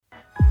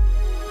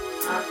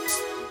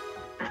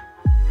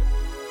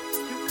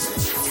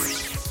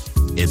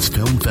It's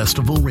Film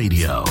Festival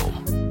Radio,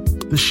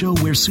 the show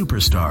where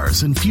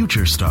superstars and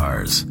future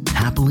stars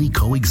happily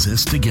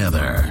coexist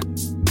together.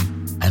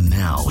 And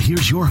now,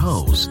 here's your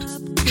host,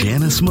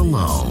 Janice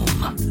Malone.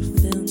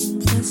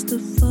 Film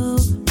Festival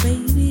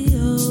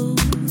Radio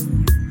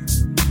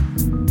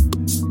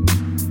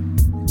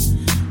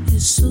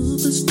is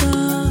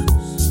superstars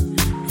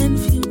and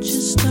future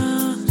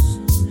stars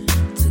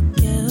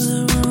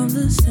together on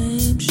the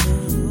same show.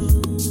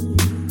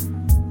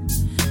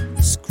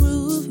 It's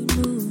groovy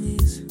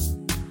movies,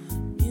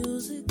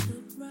 music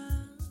with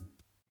rhyme.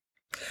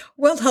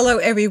 Well, hello,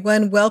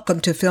 everyone. Welcome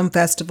to Film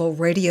Festival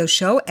Radio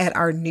Show at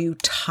our new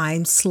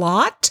time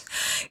slot.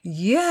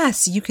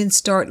 Yes, you can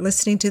start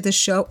listening to the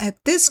show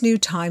at this new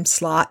time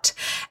slot.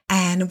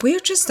 And we're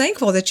just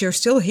thankful that you're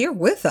still here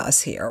with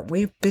us here.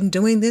 We've been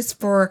doing this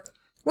for,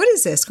 what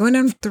is this? Going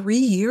on 3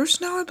 years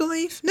now, I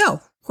believe?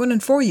 No, going on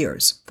 4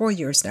 years. 4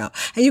 years now.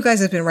 And you guys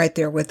have been right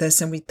there with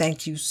us. And we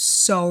thank you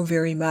so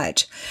very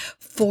much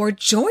for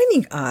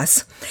joining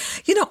us.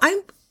 You know,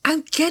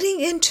 I'm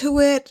getting into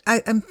it.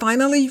 I'm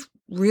finally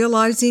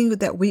realizing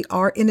that we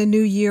are in a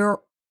new year.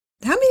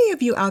 How many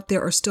of you out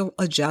there are still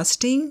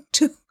adjusting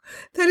to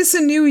that it's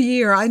a new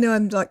year? I know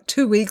I'm like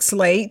 2 weeks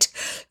late,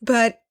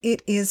 but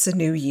it is a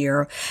new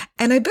year.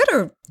 And I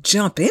better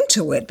jump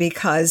into it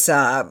because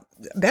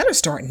better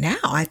start now,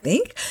 I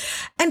think,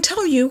 and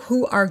tell you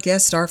who our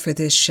guests are for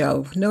this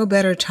show. No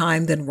better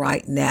time than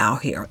right now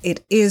here.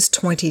 It is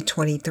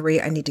 2023.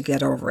 I need to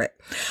get over it.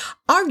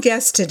 Our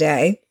guest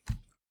today,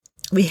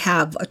 we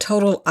have a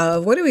total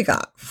of, what do we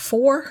got?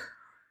 Four?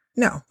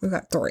 No, we've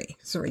got three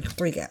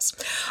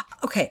guests.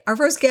 Okay, our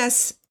first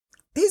guest,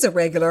 he's a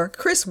regular,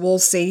 Chris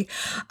Woolsey,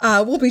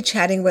 will be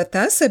chatting with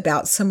us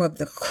about some of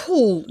the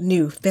cool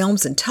new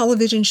films and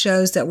television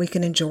shows that we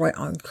can enjoy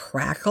on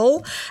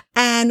Crackle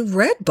and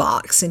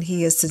Redbox. And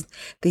he is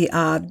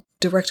the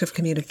Director of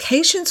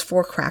Communications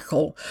for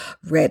Crackle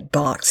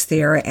Redbox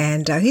there,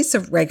 and he's a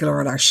regular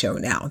on our show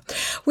now.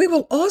 We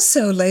will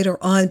also later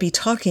on be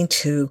talking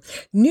to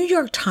New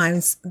York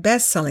Times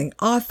bestselling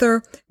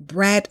author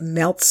Brad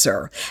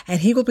Meltzer,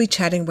 and he will be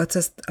chatting with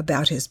us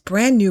about his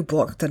brand new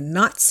book, The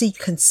Nazi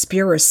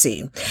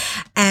Conspiracy.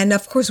 And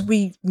of course,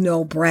 we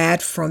know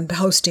Brad from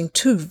hosting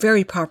two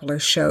very popular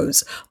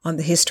shows on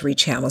the History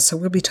Channel, so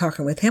we'll be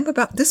talking with him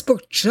about this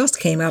book. Just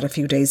came out a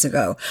few days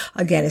ago.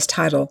 Again, it's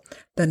titled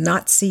The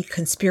Nazi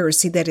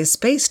Conspiracy, that is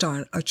based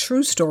on a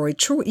true story,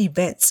 true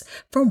events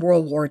from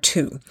World War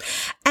II.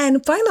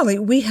 And finally,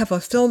 we have a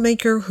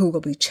filmmaker who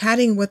will be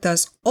chatting with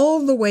us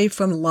all the way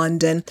from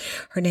London.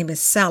 Her name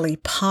is Sally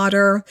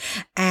Potter,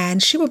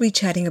 and she will be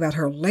chatting about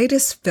her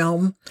latest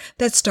film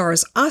that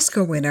stars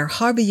Oscar winner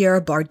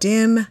Javier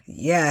Bardem,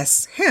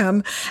 yes,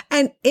 him,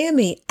 and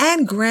Emmy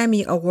and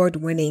Grammy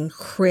award-winning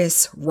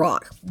Chris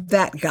Rock,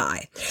 that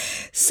guy.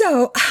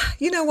 So,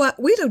 you know what?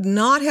 We do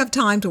not have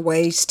time to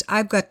waste.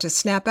 I've got to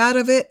snap out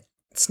of it,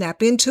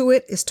 snap into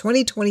it. It's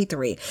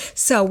 2023.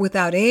 So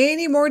without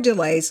any more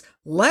delays,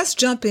 let's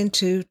jump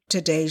into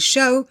today's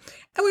show.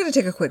 And we're going to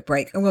take a quick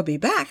break, and we'll be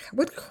back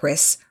with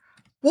Chris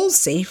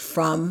Woolsey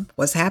from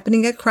what's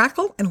happening at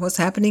Crackle and what's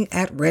happening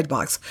at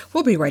Redbox.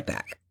 We'll be right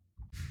back.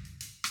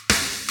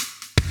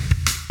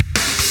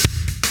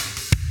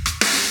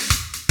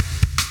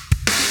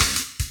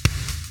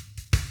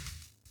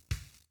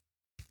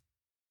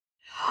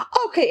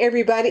 Okay,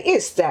 everybody,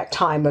 it's that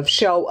time of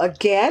show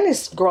again.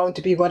 It's grown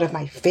to be one of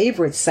my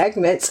favorite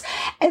segments,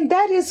 and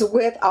that is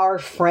with our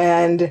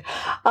friend.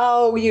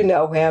 Oh, you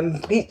know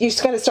him.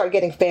 He's going to start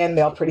getting fan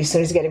mail pretty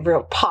soon. He's getting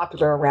real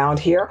popular around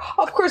here.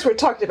 Of course, we're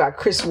talking about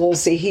Chris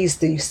Woolsey. He's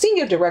the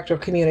Senior Director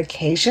of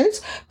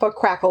Communications for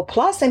Crackle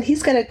Plus, and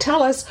he's going to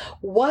tell us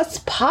what's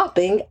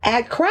popping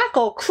at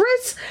Crackle.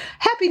 Chris,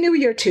 Happy New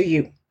Year to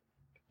you.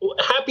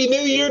 Happy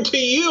New Year to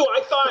you.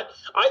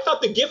 I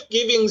thought the gift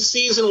giving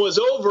season was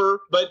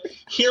over, but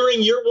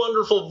hearing your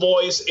wonderful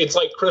voice, it's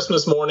like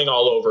Christmas morning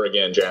all over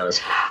again, Janice.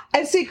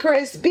 And see,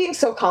 Chris, being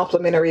so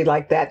complimentary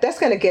like that, that's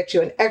going to get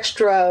you an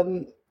extra,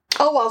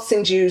 I'll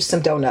send you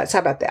some donuts. How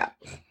about that?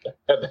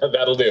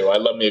 That'll do. I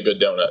love me a good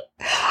donut.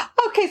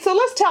 Okay, so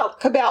let's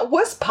talk about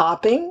what's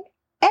popping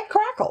at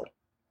Crackle.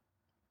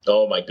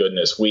 Oh my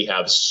goodness, we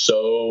have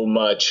so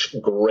much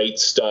great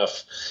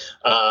stuff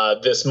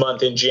this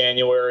month in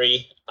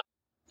January.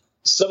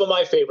 Some of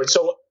my favorites.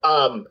 So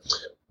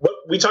what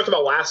we talked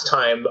about last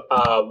time,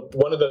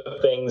 one of the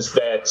things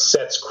that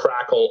sets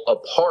Crackle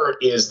apart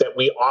is that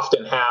we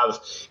often have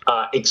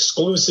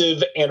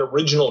exclusive and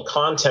original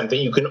content that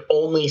you can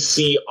only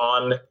see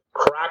on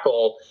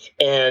Crackle.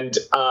 And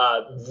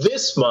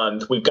this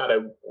month, we've got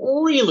a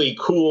really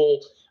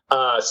cool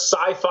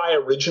sci-fi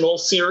original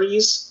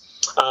series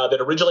that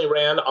originally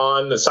ran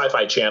on the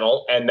Sci-Fi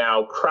Channel, and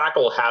now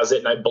Crackle has it.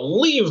 And I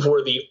believe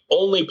we're the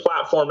only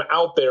platform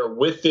out there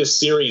with this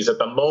series at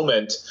the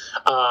moment.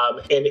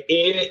 And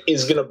it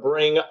is going to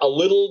bring a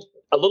little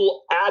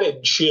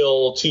added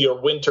chill to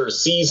your winter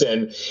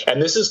season.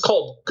 And this is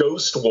called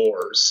Ghost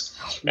Wars.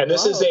 And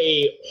this is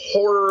a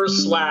horror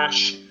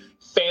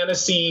 /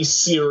 fantasy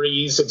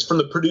series. It's from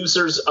the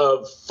producers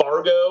of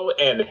Fargo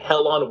and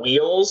Hell on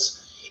Wheels.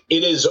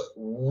 It is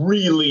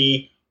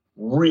really,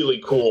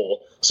 really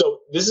cool. So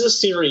this is a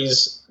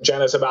series,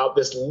 Janice, about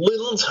this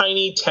little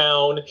tiny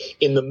town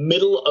in the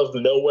middle of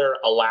nowhere,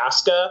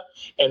 Alaska.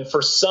 And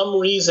for some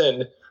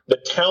reason, the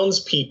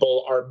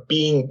townspeople are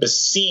being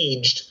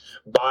besieged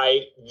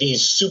by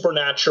these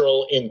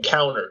supernatural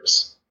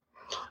encounters.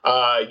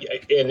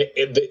 And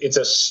it's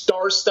a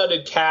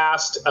star-studded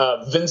cast.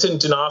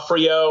 Vincent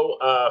D'Onofrio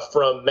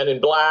from Men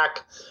in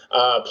Black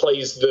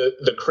plays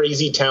the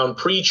crazy town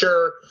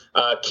preacher.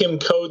 Kim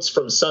Coates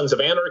from Sons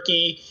of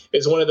Anarchy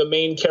is one of the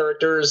main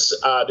characters.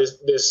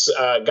 This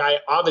guy,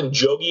 Avin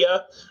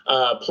Jogia,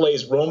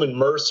 plays Roman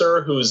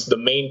Mercer, who's the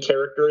main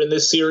character in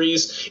this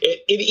series.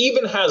 It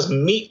even has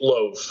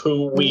Meatloaf,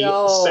 who we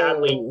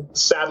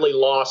sadly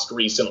lost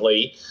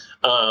recently.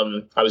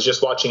 I was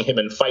just watching him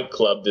in Fight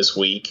Club this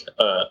week.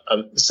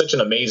 Such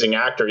an amazing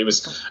actor. He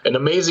was an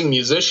amazing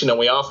musician, and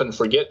we often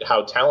forget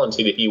how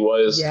talented he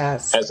was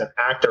as an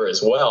actor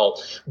as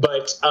well.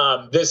 But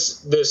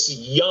there's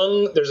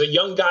a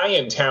young guy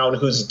in town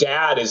whose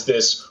dad is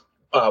this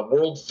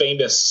world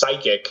famous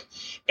psychic.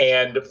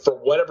 And for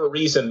whatever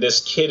reason, this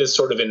kid has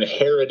sort of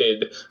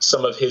inherited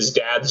some of his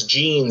dad's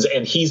genes,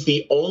 and he's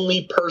the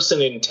only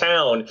person in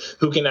town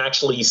who can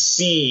actually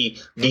see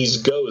these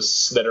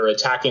ghosts that are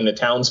attacking the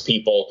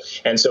townspeople.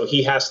 And so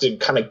he has to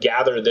kind of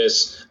gather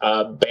this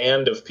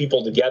band of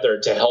people together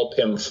to help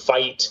him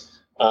fight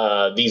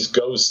these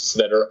ghosts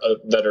that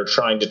are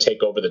trying to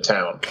take over the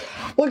town.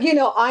 Well,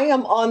 I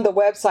am on the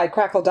website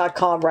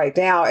crackle.com right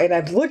now, and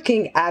I'm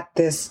looking at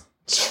this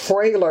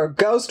trailer,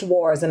 Ghost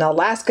Wars. An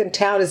Alaskan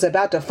town is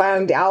about to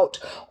find out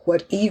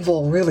what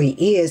evil really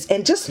is.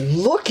 And just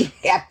looking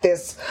at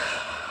this,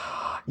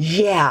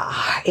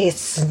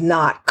 it's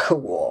not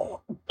cool.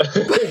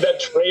 That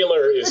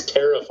trailer is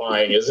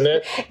terrifying, isn't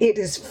it? It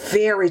is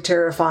very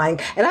terrifying.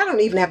 And I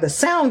don't even have the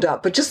sound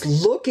up, but just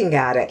looking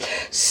at it.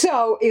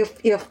 So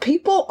if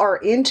people are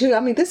into,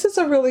 this is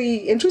a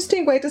really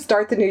interesting way to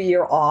start the new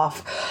year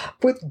off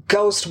with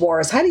Ghost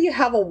Wars. How do you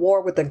have a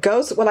war with the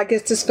ghosts? Well, I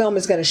guess this film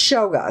is going to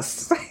show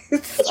us.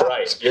 That's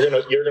right. You're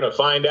gonna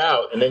find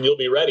out, and then you'll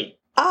be ready.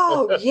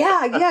 Oh,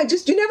 yeah.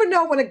 Just, you never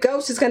know when a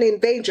ghost is going to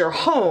invade your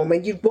home,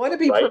 and you want to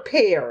be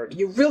prepared.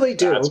 You really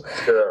do. That's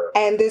for sure.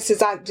 And this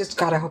is,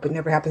 God, I hope it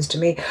never happens to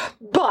me.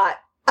 But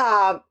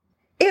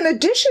in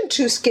addition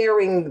to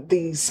scaring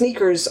the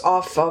sneakers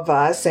off of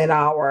us and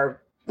our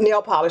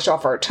nail polish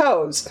off our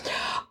toes,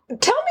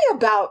 tell me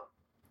about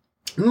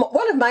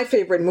one of my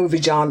favorite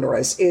movie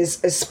genres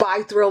is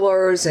spy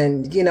thrillers.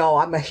 And,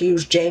 I'm a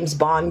huge James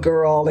Bond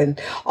girl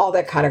and all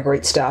that kind of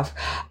great stuff.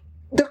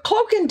 The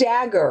Cloak and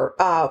Dagger,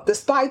 the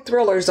spy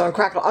thrillers on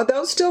Crackle, are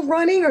those still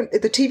running, or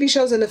the TV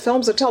shows and the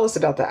films? Or tell us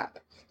about that.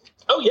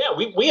 Oh yeah,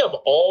 we have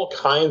all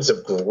kinds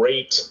of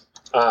great.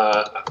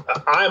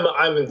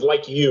 I'm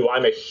like you.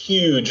 I'm a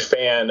huge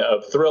fan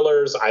of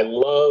thrillers. I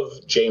love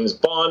James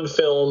Bond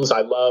films.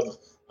 I love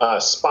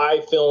spy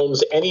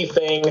films.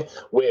 Anything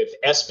with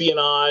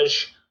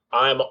espionage,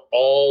 I'm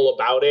all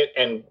about it.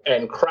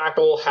 And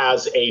Crackle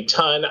has a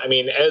ton.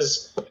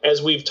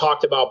 As we've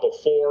talked about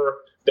before,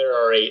 there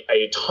are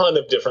a ton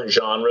of different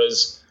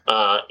genres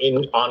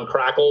on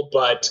Crackle,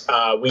 but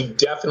we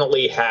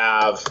definitely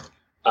have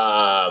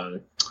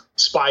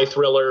spy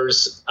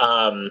thrillers.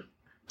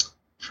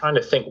 Trying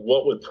to think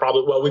what would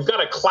probably... Well, we've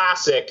got a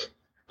classic,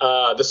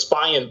 The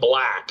Spy in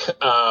Black,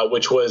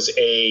 which was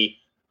a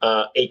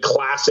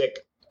classic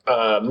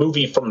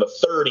movie from the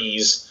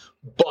 30s,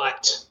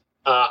 but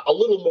a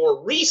little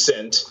more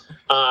recent.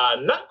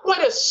 Not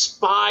quite a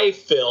spy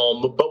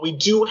film, but we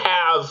do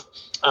have...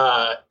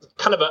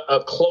 kind of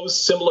a close,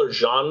 similar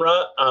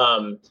genre,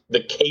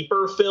 the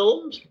Caper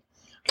film.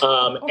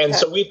 And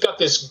so we've got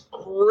this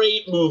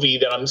great movie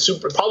that I'm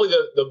probably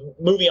the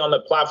movie on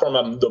the platform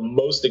I'm the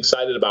most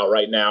excited about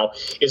right now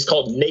is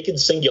called Naked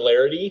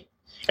Singularity.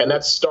 And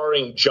that's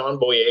starring John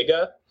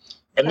Boyega.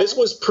 And this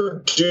was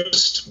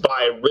produced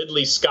by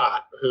Ridley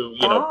Scott, who,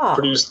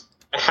 produced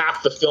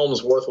half the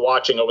films worth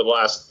watching over the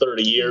last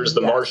 30 years.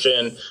 The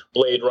Martian,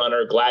 Blade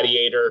Runner,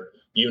 Gladiator,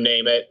 you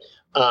name it.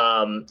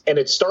 And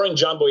it's starring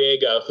John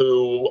Boyega,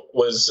 who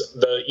was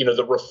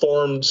the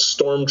reformed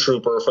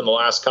stormtrooper from the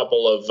last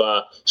couple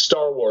of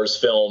Star Wars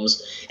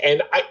films.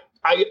 And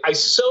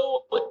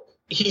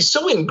he's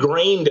so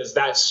ingrained as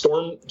that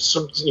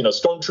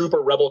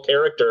stormtrooper rebel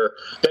character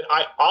that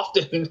I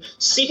often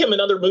see him in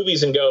other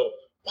movies and go,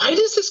 why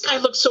does this guy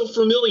look so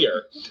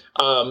familiar?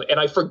 And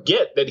I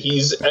forget that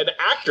he's an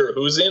actor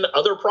who's in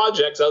other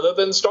projects other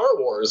than Star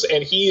Wars.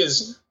 And he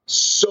is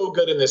so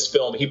good in this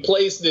film. He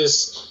plays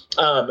this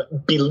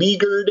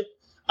beleaguered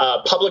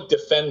public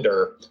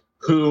defender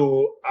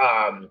who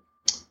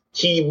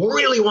he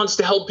really wants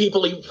to help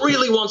people. He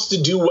really wants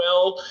to do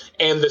well.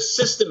 And the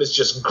system is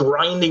just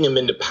grinding him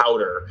into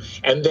powder.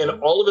 And then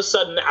all of a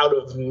sudden, out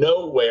of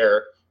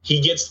nowhere, he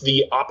gets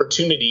the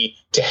opportunity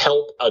to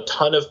help a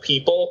ton of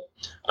people.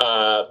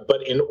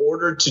 But in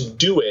order to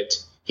do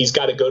it, he's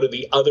got to go to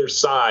the other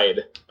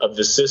side of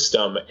the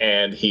system,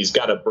 and he's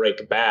got to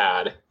break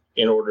bad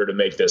in order to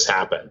make this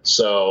happen.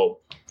 So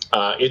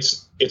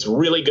It's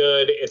really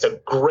good. It's a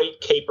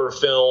great caper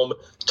film,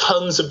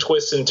 tons of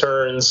twists and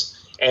turns,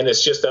 and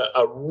it's just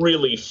a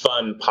really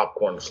fun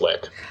popcorn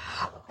flick.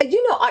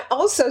 I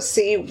also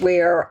see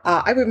where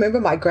I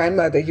remember my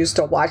grandmother used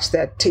to watch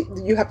that.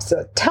 You have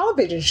a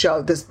television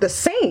show, The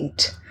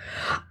Saint.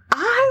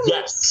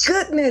 Yes.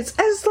 Goodness.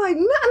 It's like,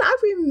 man, I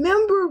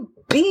remember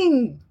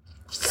being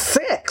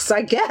 6,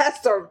 I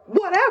guess, or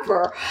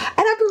whatever. And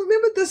I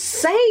remember The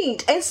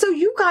Saint. And so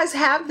you guys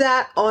have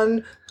that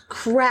on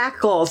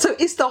Crackle. So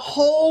it's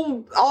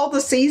all the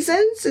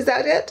seasons? Is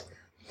that it?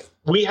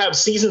 We have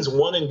seasons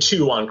 1 and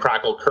 2 on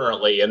Crackle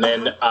currently. And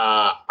then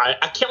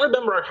I can't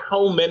remember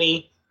how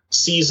many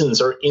seasons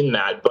are in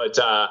that, but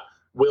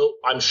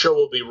I'm sure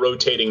we'll be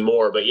rotating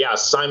more. But yeah,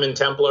 Simon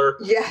Templar.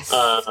 Yes.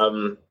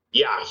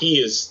 Yeah, he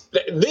is.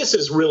 This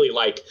is really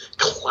like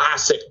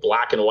classic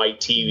black and white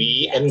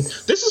TV. Yes. And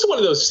this is one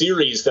of those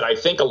series that I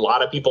think a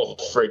lot of people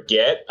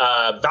forget.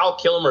 Val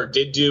Kilmer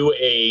did do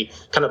a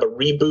kind of a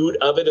reboot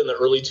of it in the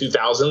early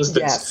 2000s.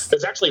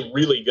 That's actually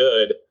really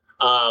good.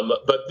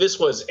 But this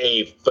was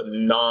a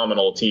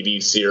phenomenal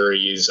TV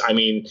series. I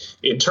mean,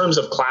 in terms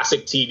of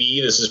classic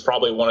TV, this is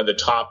probably one of the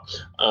top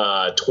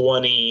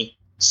 20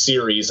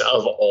 series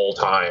of all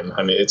time.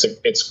 I mean,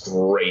 it's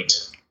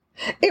great.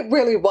 It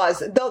really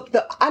was.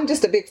 I'm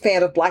just a big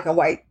fan of black and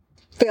white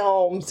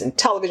films and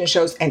television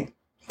shows and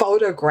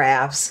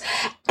photographs.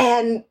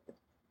 And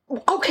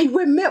okay,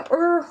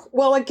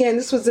 again,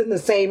 this was in the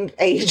same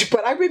age,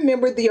 but I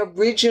remember the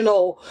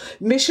original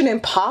Mission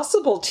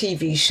Impossible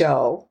TV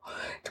show.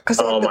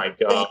 Oh my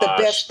God. They had the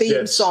best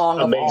theme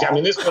song amazing. of all. I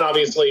mean, this one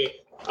obviously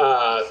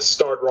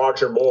starred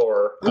Roger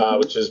Moore,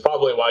 which is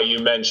probably why you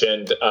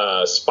mentioned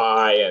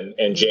Spy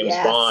and James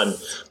Bond.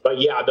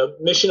 But yeah, the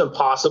Mission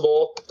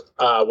Impossible,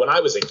 when I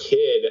was a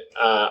kid,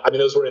 I mean,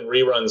 those were in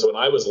reruns when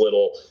I was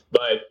little,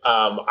 but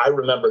I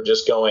remember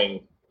just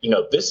going,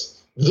 this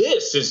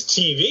is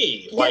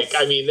TV. Yes. Like,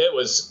 I mean, it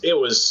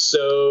was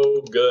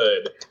so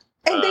good.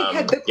 And they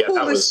had the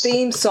coolest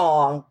theme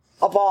song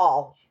of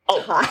all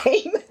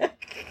time.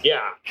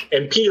 Yeah.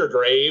 And Peter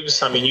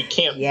Graves, I mean, you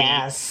can't beat.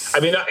 I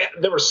mean,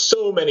 there were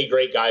so many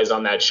great guys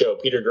on that show.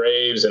 Peter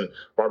Graves and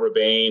Barbara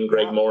Bain,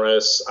 Greg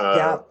Morris.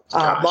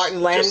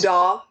 Martin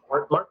Landau.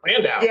 Martin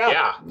Landau,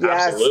 yeah,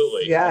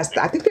 absolutely. Yes,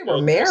 I think they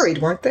were married,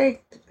 weren't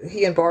they?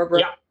 He and Barbara?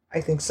 Yeah. I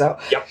think so.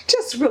 Yep.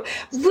 Just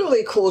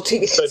really cool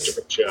TV. Such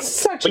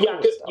a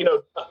good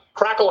show.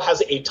 Crackle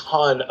has a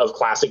ton of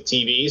classic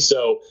TV.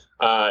 So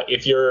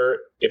if your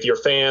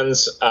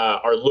fans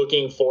are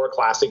looking for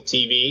classic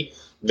TV,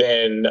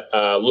 then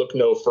look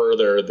no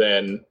further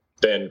than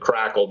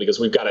Crackle, because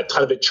we've got a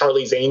ton of it.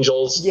 Charlie's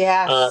Angels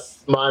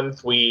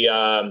month. We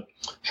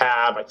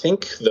have, I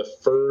think, the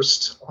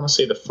first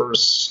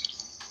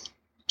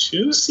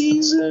 2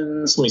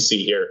 seasons. Let me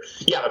see here.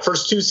 Yeah, the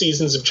first 2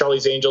 seasons of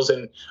Charlie's Angels,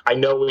 and I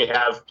know we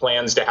have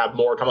plans to have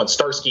more come on.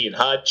 Starsky and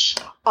Hutch.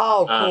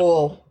 Oh,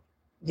 cool.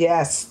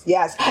 Yes.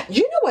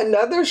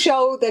 Another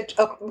show that,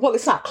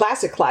 it's not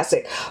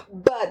classic,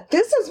 but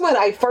this is when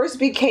I first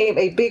became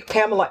a big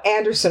Pamela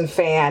Anderson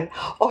fan,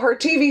 or her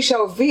TV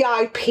show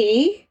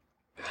VIP.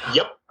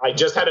 Yep. I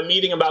just had a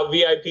meeting about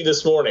VIP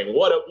this morning.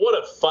 What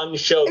a fun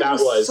show that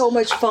was. So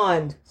much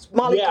fun.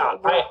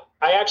 I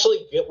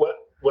actually,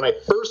 when I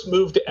first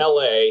moved to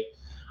LA,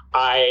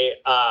 I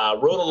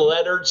wrote a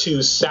letter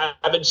to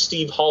Savage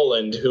Steve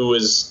Holland, who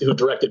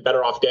directed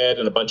Better Off Dead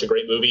and a bunch of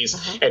great movies.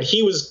 And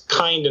he was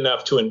kind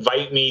enough to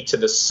invite me to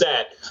the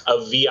set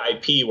of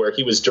VIP, where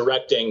he was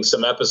directing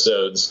some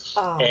episodes.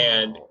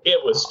 And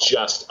it was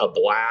just a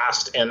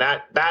blast. And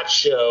that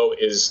show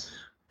is,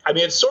 I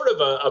mean, it's sort of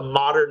a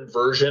modern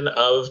version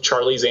of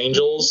Charlie's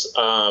Angels.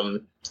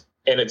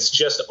 And it's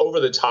just over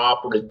the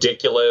top,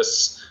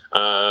 ridiculous.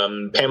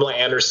 Pamela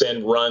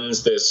Anderson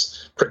runs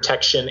this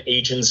protection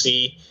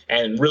agency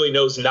and really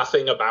knows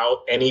nothing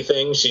about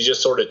anything. She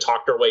just sort of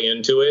talked her way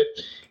into it.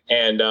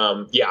 And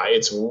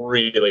it's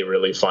really,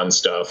 really fun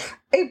stuff.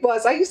 It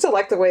was. I used to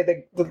like the way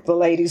the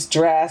ladies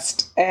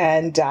dressed.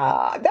 And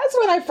that's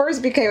when I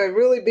first became a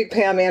really big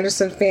Pam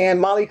Anderson fan.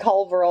 Molly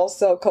Culver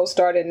also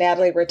co-starred in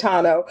Natalie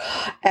Raitano.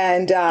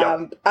 And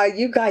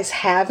you guys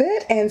have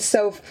it. And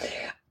so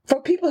for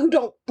people who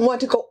don't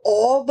want to go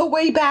all the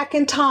way back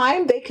in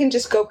time, they can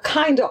just go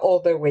kind of all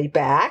the way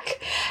back.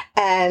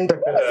 And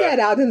what was that,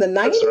 out in the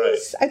 90s? Right.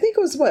 I think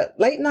it was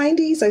late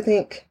 90s, I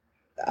think.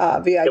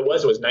 VIP. It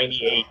was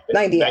 98.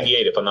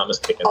 98, if I'm not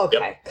mistaken.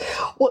 Okay. Yep.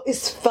 Well,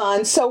 it's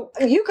fun. So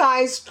you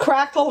guys,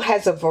 Crackle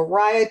has a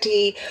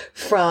variety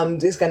from,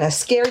 it's going to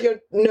scare your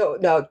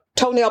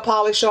toenail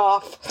polish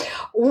off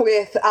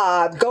with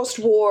Ghost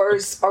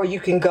Wars, or you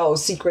can go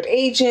Secret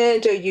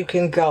Agent, or you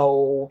can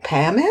go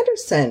Pam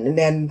Anderson, and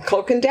then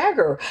Cloak and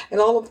Dagger,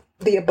 and all of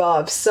the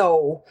above.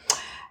 So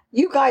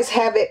you guys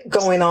have it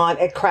going on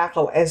at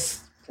Crackle, as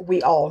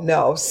we all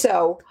know.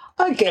 So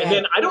again, and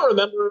then I don't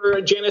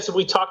remember, Janice, if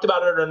we talked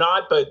about it or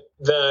not, but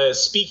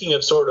speaking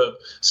of sort of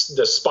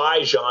the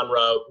spy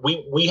genre,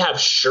 we have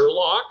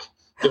Sherlock.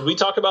 Did we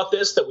talk about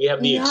this? That we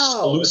have the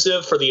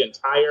exclusive for the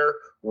entire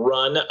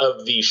run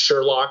of the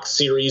Sherlock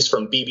series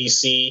from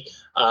BBC,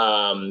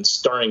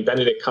 starring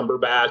Benedict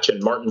Cumberbatch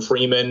and Martin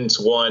Freeman. It's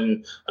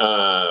won,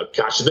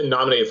 it's been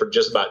nominated for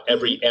just about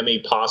every Emmy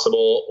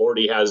possible.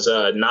 Already has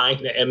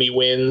 9 Emmy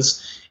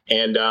wins.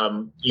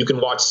 And you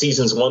can watch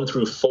seasons 1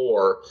 through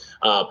 4,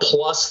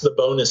 plus the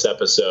bonus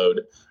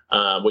episode,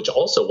 which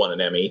also won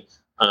an Emmy,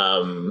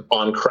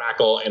 on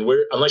Crackle. And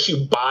unless you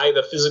buy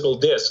the physical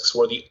discs,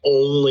 we're the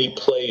only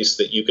place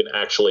that you can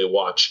actually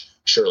watch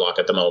Sherlock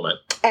at the moment.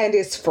 And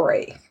it's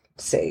free.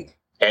 See.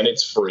 And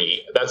it's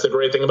free. That's the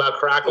great thing about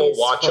Crackle.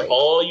 Watch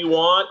all you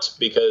want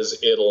because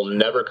it'll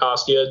never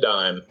cost you a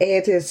dime.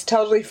 It is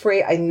totally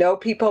free. I know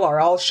people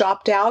are all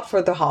shopped out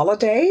for the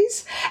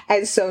holidays.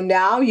 And so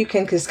now you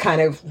can just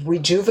kind of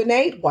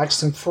rejuvenate, watch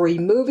some free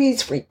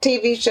movies, free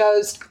TV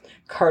shows,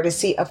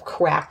 courtesy of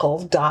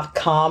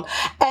Crackle.com.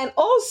 And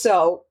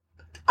also,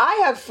 I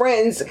have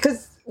friends,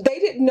 because they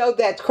didn't know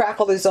that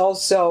Crackle is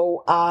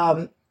also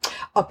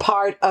a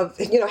part of,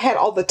 had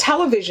all the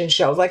television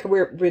shows like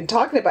we've been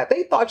talking about.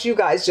 They thought you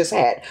guys just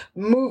had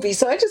movies.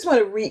 So I just want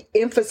to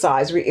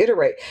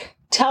reiterate,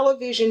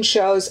 television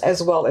shows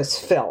as well as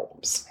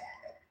films.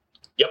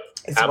 Yep,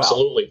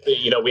 absolutely.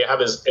 Well. We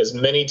have as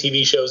many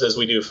TV shows as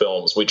we do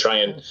films. We try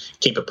and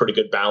keep a pretty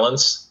good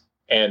balance.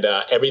 And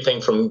everything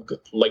from,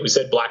 like we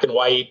said, black and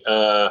white,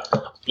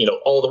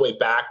 all the way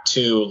back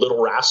to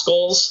Little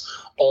Rascals,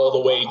 all the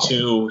way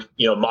to,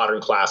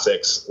 modern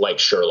classics like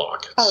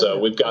Sherlock. So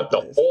we've got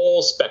the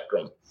whole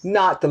spectrum.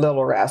 Not the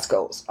Little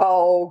Rascals.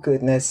 Oh,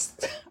 goodness.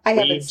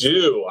 We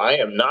do. I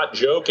am not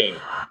joking.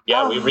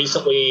 Yeah, we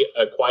recently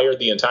acquired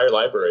the entire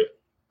library.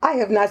 I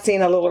have not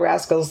seen a Little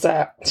Rascals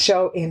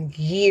show in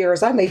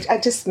years. I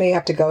just may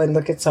have to go and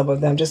look at some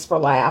of them just for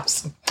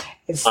laughs.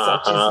 It's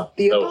such a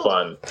beautiful. No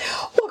fun.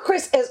 Well,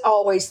 Chris, as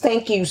always,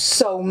 thank you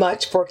so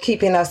much for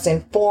keeping us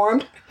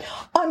informed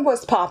on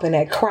what's popping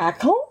at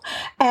Crackle.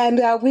 And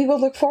we will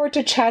look forward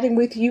to chatting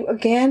with you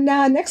again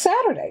next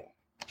Saturday.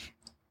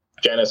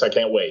 Janice, I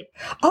can't wait.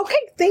 Okay,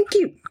 thank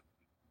you.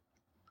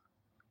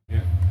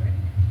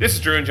 This is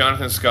Drew and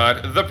Jonathan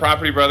Scott, the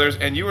Property Brothers,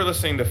 and you are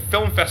listening to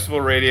Film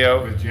Festival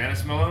Radio with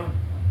Janice Malone.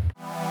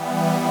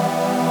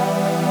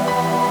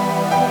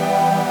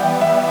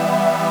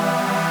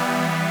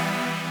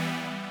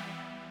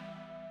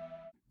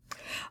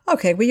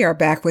 Okay, we are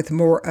back with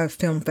more of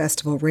Film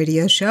Festival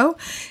Radio Show.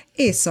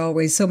 It's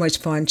always so much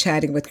fun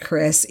chatting with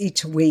Chris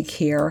each week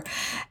here.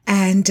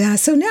 And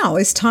so now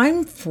it's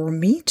time for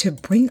me to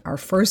bring our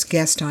first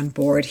guest on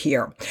board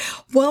here.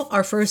 Well,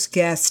 our first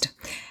guest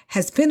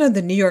has been on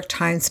the New York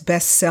Times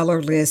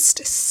bestseller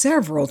list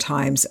several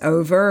times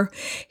over.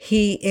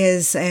 He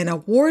is an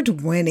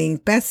award-winning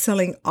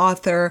best-selling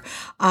author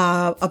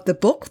of the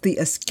book, The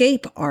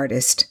Escape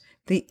Artist,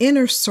 The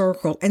Inner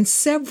Circle, and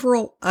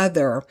several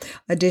other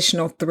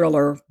additional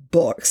thriller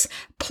books.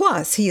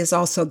 Plus, he is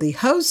also the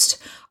host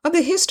of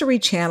the History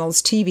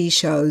Channel's TV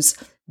shows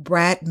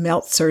Brad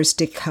Meltzer's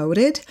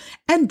Decoded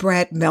and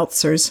Brad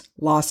Meltzer's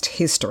Lost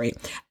History.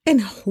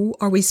 And who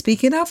are we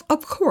speaking of?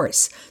 Of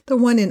course, the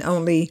one and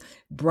only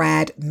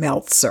Brad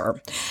Meltzer.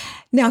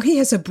 Now, he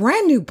has a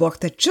brand new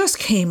book that just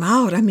came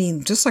out,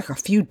 just like a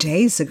few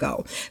days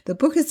ago. The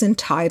book is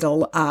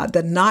entitled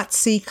The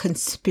Nazi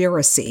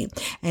Conspiracy,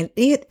 and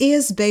it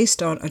is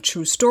based on a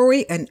true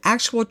story and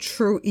actual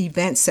true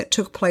events that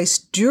took place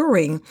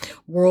during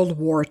World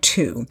War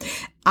II.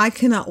 I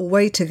cannot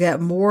wait to get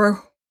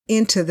more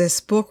into this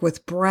book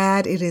with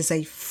Brad. It is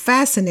a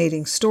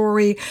fascinating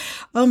story.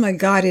 Oh my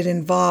God, it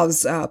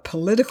involves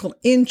political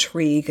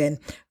intrigue and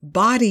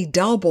body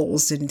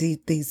doubles and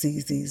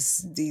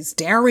these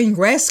daring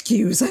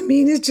rescues.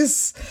 It's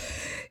just,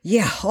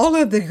 all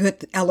of the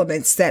good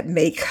elements that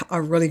make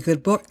a really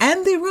good book.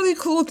 And the really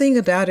cool thing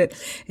about it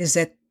is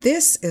that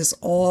this is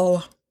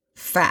all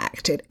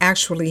fact. It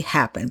actually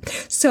happened.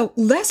 So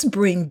let's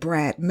bring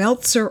Brad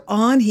Meltzer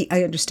on.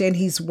 I understand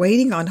he's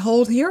waiting on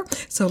hold here.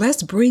 So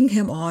let's bring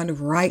him on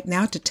right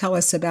now to tell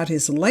us about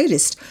his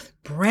latest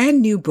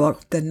brand new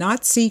book, The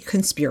Nazi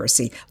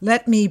Conspiracy.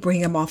 Let me bring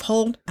him off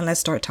hold and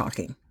let's start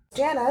talking.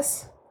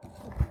 Janice.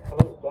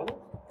 Hello, Janice?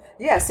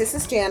 Yes, this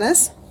is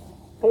Janice.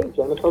 Hey,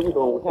 Janice, how's it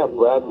going? We have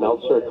Brad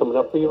Meltzer coming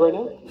up for you right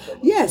now.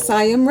 Yes,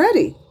 I am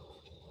ready.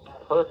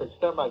 Perfect.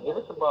 Stand by. Give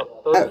us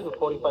about 30 to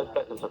 45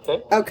 seconds,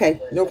 okay? Okay,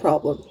 no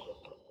problem.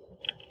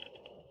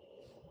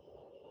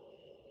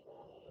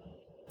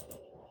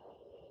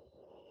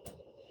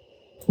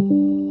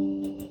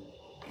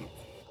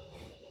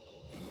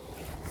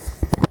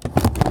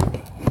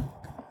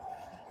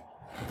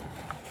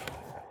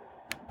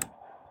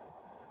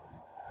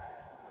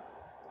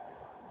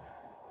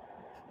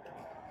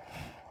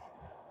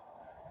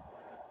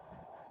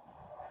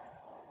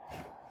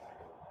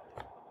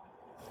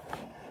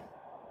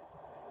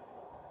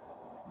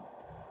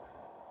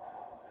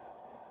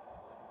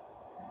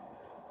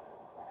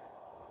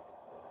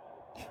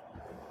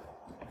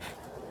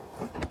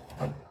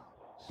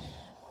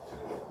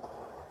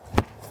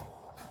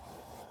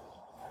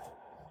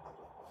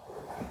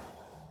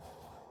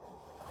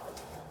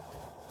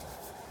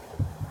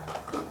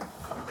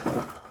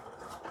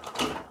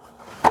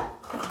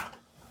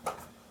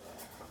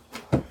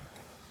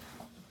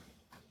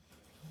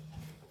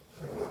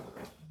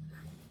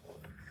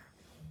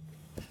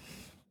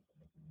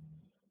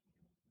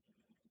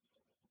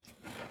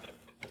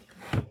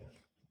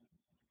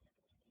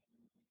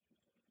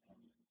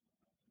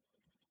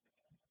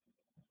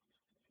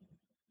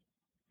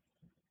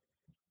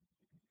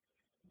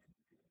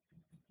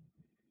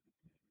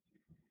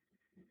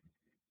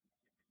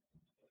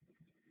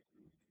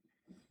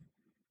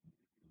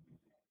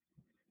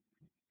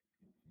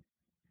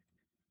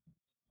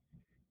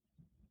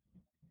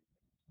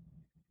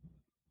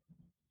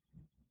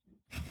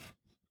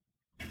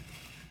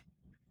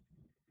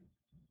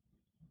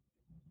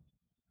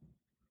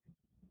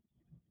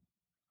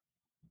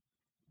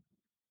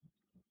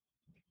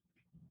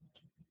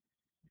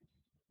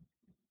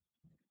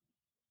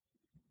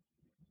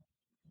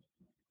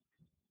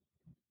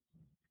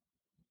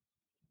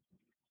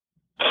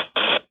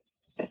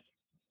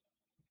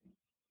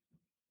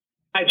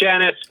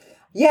 Janice.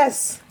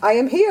 Yes, I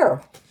am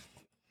here.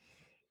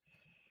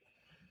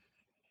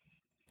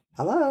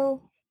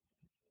 Hello.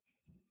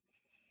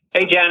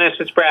 Hey, Janice,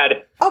 it's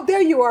Brad. Oh,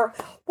 there you are.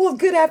 Well,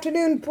 good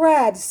afternoon,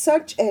 Brad.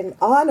 Such an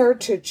honor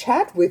to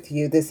chat with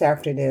you this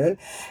afternoon.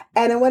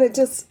 And I want to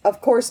just,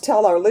 of course,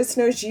 tell our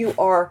listeners you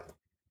are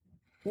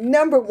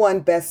number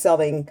one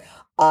best-selling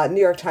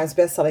New York Times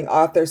best-selling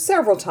author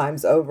several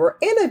times over,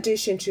 in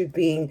addition to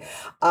being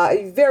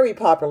a very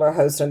popular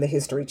host on the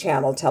History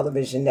Channel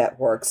television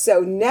network.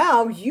 So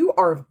now you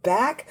are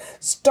back,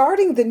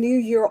 starting the new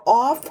year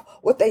off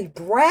with a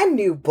brand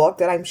new book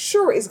that I'm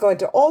sure is going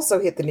to also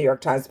hit the New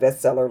York Times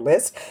bestseller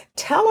list.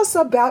 Tell us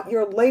about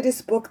your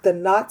latest book, The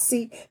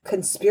Nazi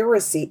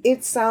Conspiracy.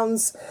 It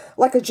sounds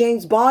like a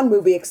James Bond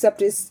movie,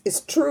 except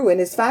it's true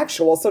and it's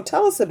factual. So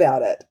tell us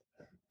about it.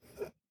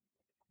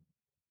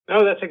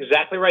 No, that's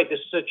exactly right. This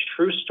is a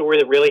true story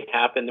that really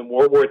happened in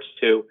World War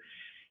II.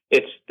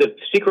 It's the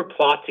secret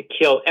plot to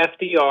kill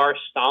FDR,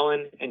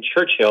 Stalin, and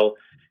Churchill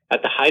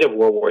at the height of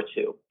World War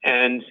II.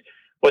 And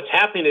what's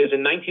happening is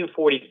in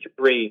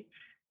 1943,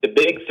 the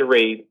big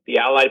three, the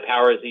Allied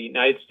powers, the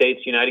United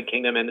States, United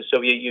Kingdom, and the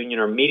Soviet Union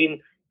are meeting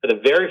for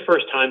the very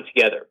first time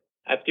together.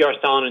 FDR,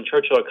 Stalin, and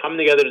Churchill are coming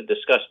together to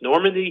discuss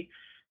Normandy,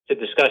 to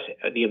discuss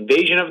the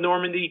invasion of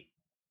Normandy,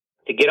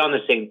 to get on the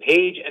same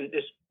page. And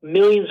this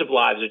millions of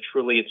lives are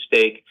truly at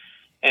stake.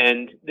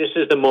 And this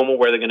is the moment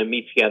where they're going to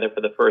meet together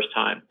for the first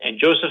time. And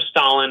Joseph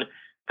Stalin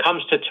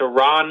comes to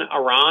Tehran,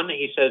 Iran.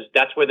 He says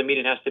that's where the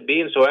meeting has to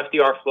be. And so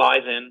FDR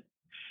flies in.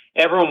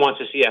 Everyone wants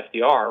to see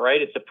FDR,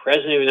 right? It's the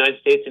president of the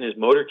United States in his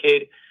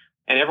motorcade,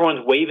 and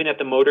everyone's waving at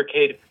the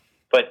motorcade.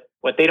 But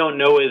what they don't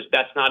know is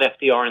that's not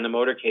FDR in the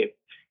motorcade.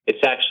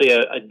 It's actually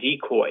a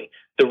decoy.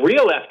 The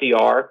real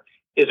FDR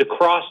is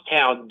across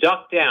town,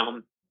 ducked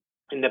down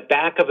in the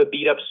back of a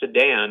beat-up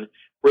sedan,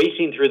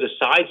 racing through the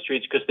side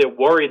streets because they're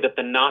worried that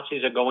the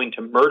Nazis are going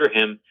to murder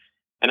him.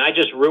 And I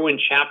just ruined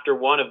chapter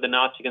 1 of The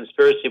Nazi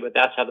Conspiracy, but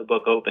that's how the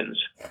book opens.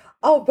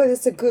 Oh, but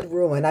it's a good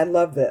ruin. I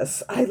love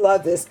this. I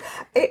love this.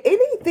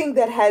 Anything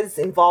that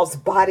involves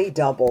body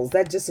doubles,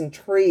 that just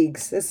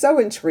intrigues. It's so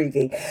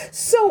intriguing.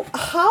 So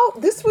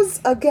this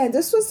was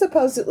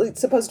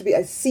supposed to be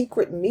a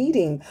secret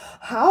meeting.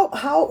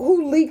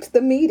 Who leaked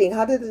the meeting?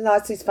 How did the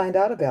Nazis find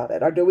out about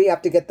it? Or do we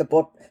have to get the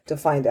book to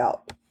find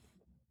out?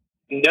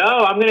 No,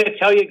 I'm going to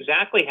tell you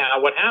exactly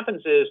how. What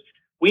happens is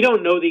we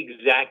don't know the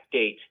exact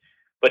date,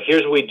 but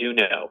here's what we do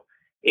know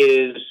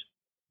is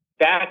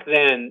back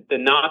then, the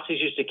Nazis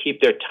used to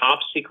keep their top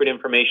secret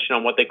information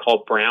on what they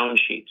called brown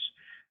sheets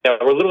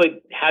that were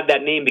literally had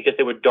that name because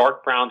they were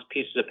dark brown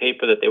pieces of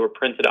paper that they were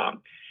printed on.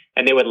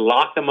 And they would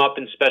lock them up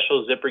in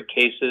special zippered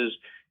cases.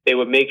 They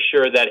would make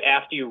sure that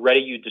after you read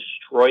it, you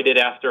destroyed it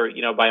after,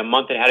 by a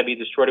month it had to be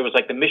destroyed. It was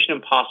like the Mission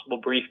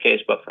Impossible briefcase,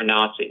 but for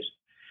Nazis.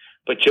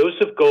 But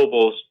Joseph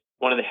Goebbels,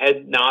 one of the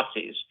head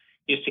Nazis,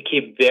 used to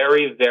keep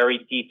very,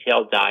 very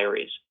detailed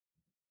diaries.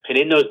 And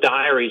in those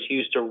diaries, he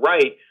used to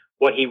write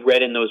what he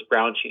read in those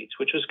brown sheets,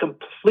 which was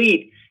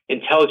complete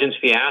intelligence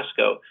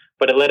fiasco,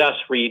 but it let us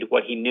read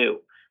what he knew.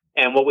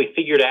 And what we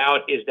figured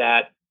out is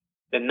that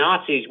the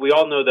Nazis, we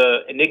all know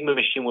the Enigma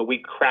machine where we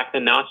cracked the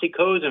Nazi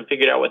codes and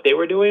figured out what they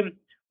were doing.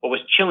 What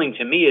was chilling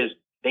to me is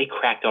they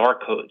cracked our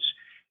codes.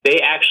 They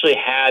actually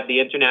had the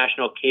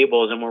international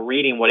cables and were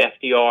reading what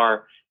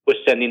FDR was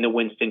sending to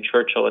Winston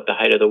Churchill at the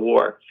height of the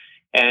war.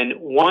 And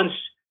once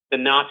the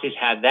Nazis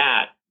had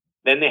that,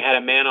 then they had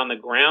a man on the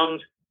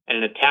ground and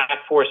an attack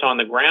force on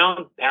the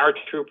ground,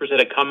 paratroopers that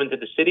had come into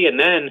the city. And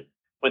then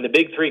when the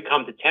big three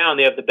come to town,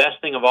 they have the best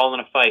thing of all in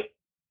a fight.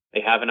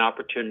 They have an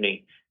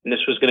opportunity. And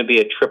this was going to be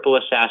a triple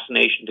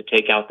assassination to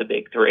take out the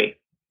big three.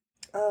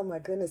 Oh, my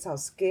goodness, how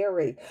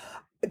scary.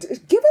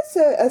 Give us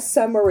a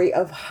summary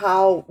of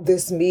how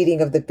this meeting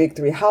of the big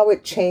three, how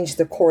it changed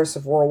the course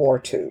of World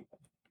War II.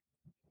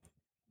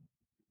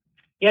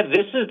 Yeah,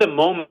 this is the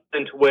moment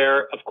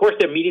where, of course,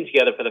 they're meeting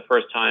together for the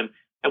first time.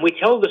 And we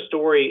tell the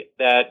story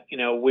that,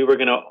 we were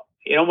going to,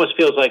 it almost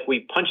feels like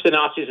we punched the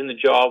Nazis in the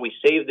jaw, we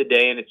saved the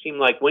day, and it seemed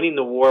like winning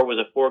the war was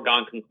a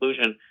foregone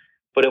conclusion,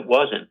 but it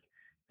wasn't.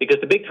 Because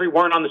the big three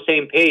weren't on the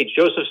same page.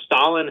 Joseph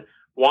Stalin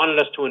wanted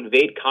us to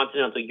invade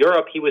continental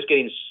Europe. He was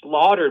getting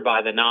slaughtered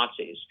by the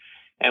Nazis.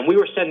 And we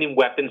were sending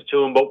weapons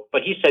to him,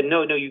 but he said,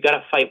 no, you got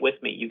to fight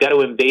with me. You got to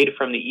invade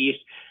from the east.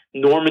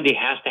 Normandy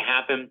has to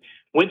happen.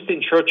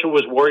 Winston Churchill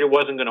was worried it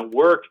wasn't going to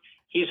work.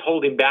 He's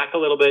holding back a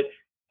little bit.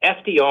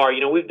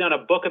 FDR, we've done a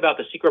book about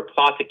the secret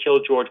plot to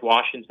kill George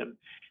Washington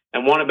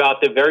and one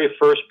about the very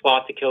first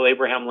plot to kill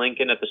Abraham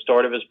Lincoln at the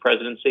start of his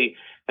presidency.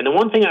 And the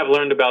one thing I've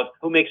learned about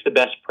who makes the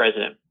best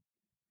president,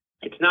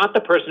 it's not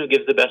the person who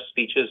gives the best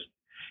speeches.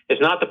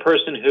 It's not the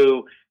person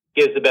who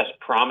gives the best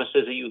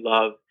promises that you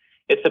love.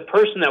 It's the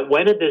person that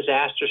when a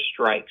disaster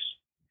strikes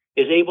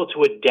is able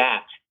to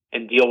adapt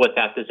and deal with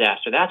that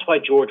disaster. That's why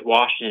George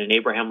Washington and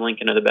Abraham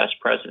Lincoln are the best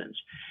presidents.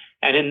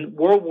 And in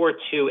World War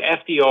II,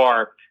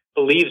 FDR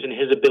believes in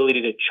his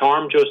ability to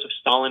charm Joseph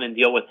Stalin and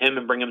deal with him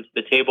and bring him to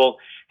the table,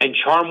 and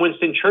charm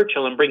Winston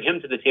Churchill and bring him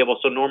to the table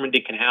so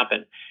Normandy can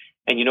happen.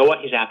 And you know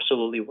what? He's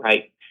absolutely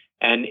right.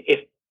 And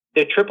if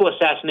the triple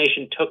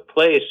assassination took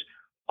place,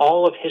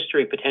 all of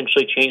history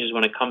potentially changes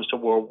when it comes to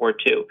World War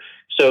II.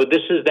 So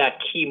this is that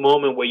key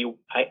moment where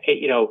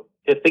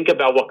to think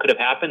about what could have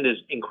happened is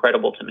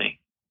incredible to me.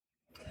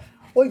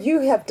 Well, you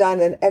have done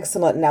an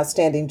excellent and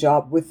outstanding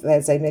job with,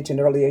 as I mentioned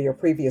earlier, your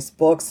previous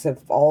books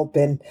have all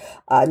been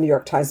New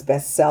York Times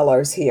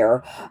bestsellers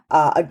here.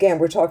 Again,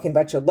 we're talking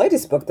about your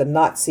latest book, The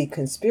Nazi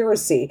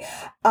Conspiracy.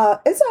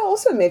 As I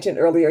also mentioned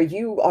earlier,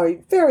 you are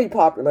a very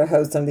popular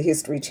host on the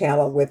History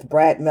Channel with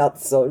Brad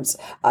Meltzer's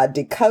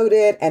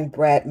Decoded and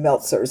Brad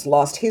Meltzer's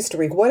Lost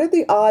History. What are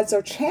the odds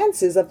or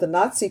chances of The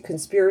Nazi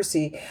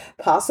Conspiracy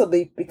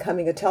possibly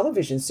becoming a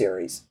television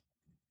series?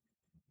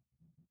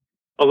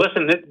 Well,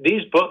 listen,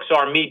 these books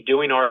are me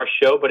doing our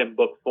show, but in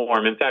book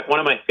form. In fact, one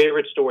of my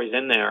favorite stories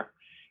in there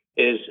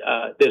is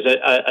there's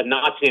a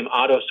Nazi named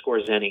Otto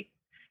Skorzeny.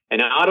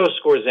 And Otto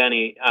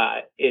Skorzeny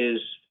is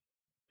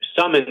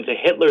summoned to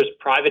Hitler's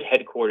private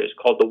headquarters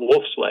called the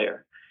Wolf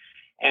Slayer.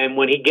 And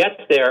when he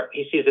gets there,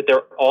 he sees that there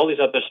are all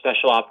these other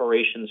special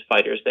operations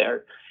fighters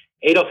there.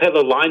 Adolf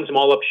Hitler lines them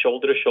all up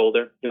shoulder to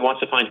shoulder. He wants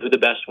to find who the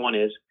best one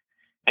is.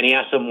 And he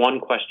asks them one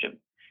question.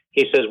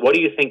 He says, "What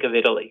do you think of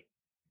Italy?"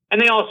 And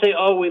they all say,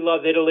 "Oh, we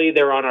love Italy.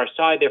 They're on our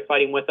side. They're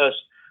fighting with us."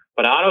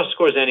 But Otto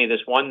Skorzeny,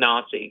 this one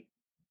Nazi,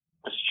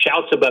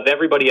 shouts above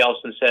everybody else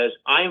and says,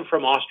 "I am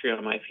from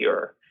Austria, my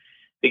Fuhrer."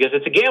 Because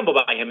it's a gamble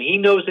by him. He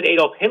knows that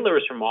Adolf Hitler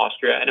is from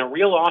Austria, and a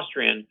real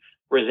Austrian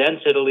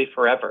resents Italy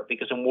forever.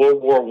 Because in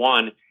World War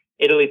I,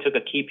 Italy took a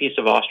key piece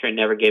of Austria and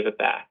never gave it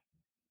back.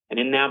 And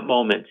in that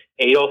moment,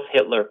 Adolf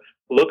Hitler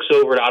looks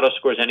over at Otto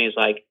Skorzeny and is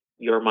like,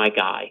 "You're my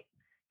guy."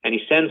 And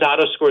he sends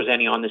Otto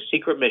Skorzeny on this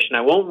secret mission.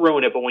 I won't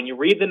ruin it, but when you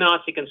read The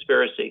Nazi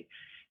Conspiracy,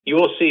 you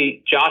will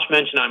see Josh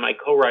Mention, my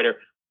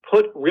co-writer,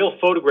 put real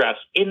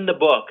photographs in the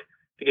book,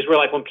 because we're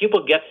like, when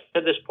people get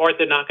to this part,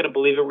 they're not going to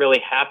believe it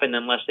really happened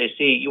unless they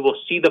see. You will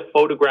see the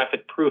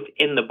photographic proof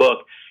in the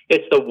book.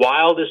 It's the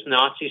wildest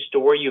Nazi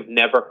story you've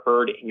never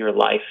heard in your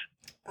life.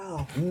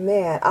 Oh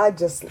man, I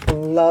just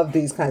love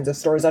these kinds of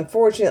stories.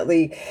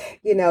 Unfortunately,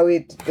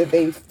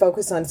 they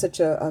focus on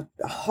such a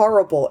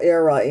horrible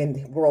era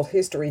in world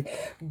history,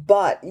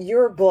 but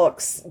your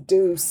books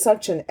do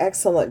such an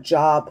excellent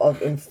job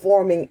of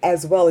informing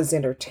as well as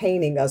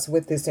entertaining us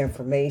with this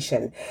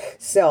information.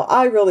 So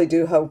I really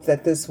do hope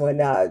that this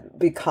one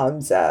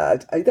becomes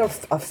either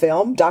a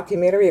film,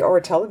 documentary, or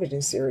a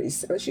television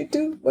series. Because you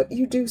do what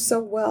you do so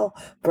well,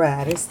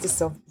 Brad. It's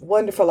just a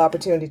wonderful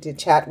opportunity to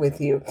chat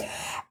with you.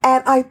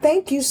 And I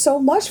thank you so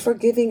much for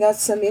giving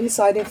us some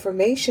inside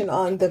information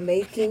on the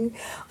making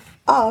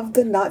of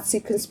The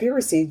Nazi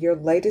Conspiracy, your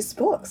latest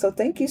book. So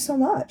thank you so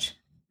much.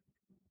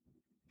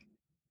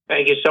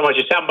 Thank you so much.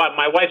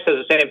 My wife says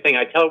the same thing.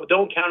 I tell her,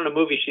 don't count on a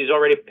movie. She's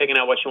already picking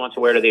out what she wants to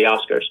wear to the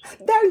Oscars.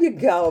 There you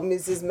go,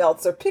 Mrs.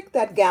 Meltzer. Pick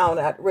that gown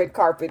at red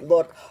carpet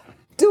look.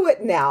 Do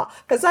it now,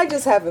 because I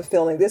just have a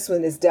feeling this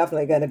one is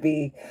definitely going to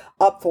be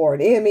up for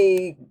an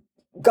Emmy,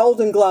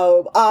 Golden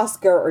Globe,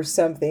 Oscar, or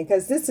something,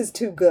 because this is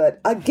too good.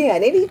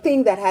 Again,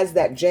 anything that has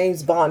that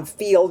James Bond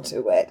feel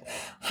to it,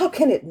 how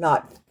can it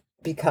not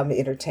become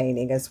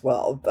entertaining as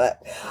well?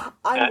 But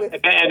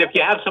and if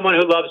you have someone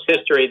who loves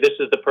history, this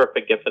is the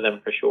perfect gift for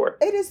them for sure.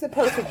 It is the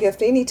perfect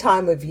gift any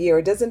time of year.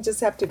 It doesn't just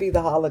have to be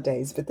the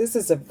holidays, but this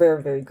is a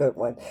very, very good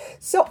one.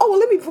 So,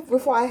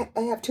 before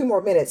I have 2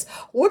 more minutes,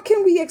 what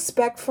can we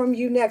expect from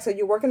you next? Are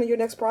you working on your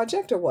next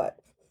project or what?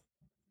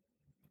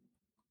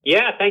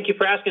 Yeah, thank you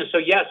for asking. So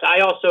yes, I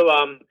also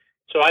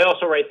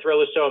write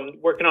thrillers. So I'm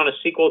working on a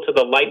sequel to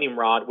The Lightning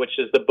Rod, which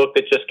is the book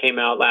that just came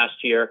out last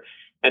year.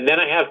 And then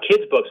I have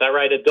kids' books. I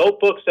write adult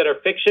books that are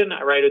fiction.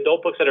 I write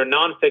adult books that are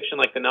nonfiction,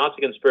 like The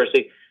Nazi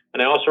Conspiracy.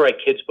 And I also write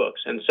kids'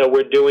 books. And so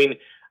we're doing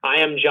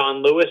I Am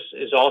John Lewis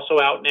is also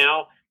out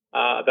now,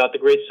 about the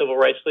great civil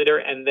rights leader.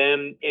 And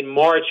then in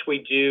March,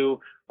 we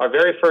do our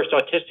very first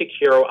autistic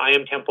hero, I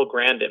Am Temple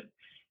Grandin.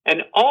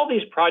 And all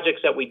these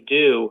projects that we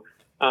do,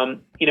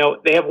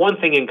 they have one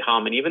thing in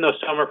common, even though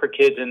some are for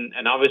kids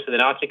and obviously The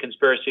Nazi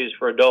Conspiracy is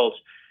for adults,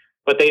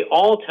 but they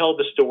all tell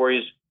the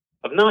stories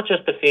of not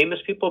just the famous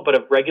people, but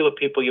of regular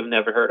people you've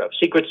never heard of.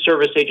 Secret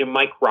Service agent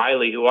Mike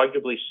Riley, who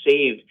arguably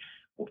saved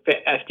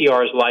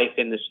FDR's life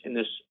in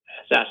this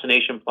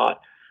assassination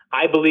plot.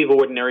 I believe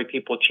ordinary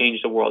people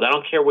change the world. I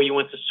don't care where you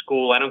went to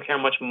school. I don't care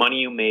how much money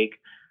you make.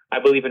 I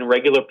believe in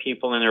regular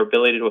people and their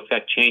ability to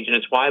affect change. And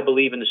it's why I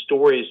believe in the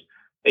stories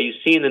that you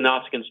see in The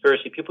Nazi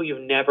Conspiracy, people you've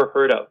never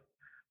heard of,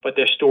 but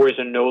their stories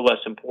are no less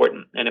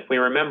important. And if we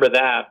remember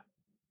that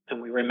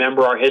and we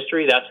remember our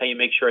history, that's how you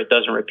make sure it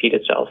doesn't repeat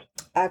itself.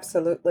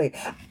 Absolutely.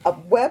 A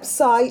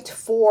website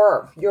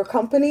for your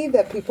company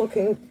that people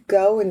can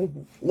go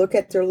and look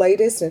at your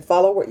latest and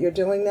follow what you're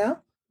doing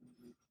now?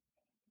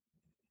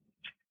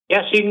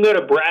 Yes, you can go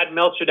to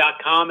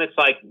bradmeltzer.com. It's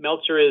like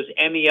Meltzer is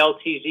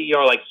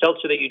Meltzer, like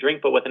seltzer that you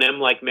drink, but with an M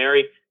like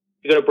Mary.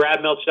 You go to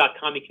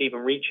bradmeltzer.com. You can even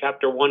read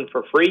chapter 1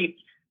 for free.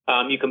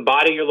 You can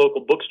buy it at your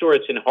local bookstore.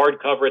 It's in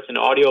hardcover. It's an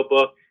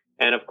audiobook.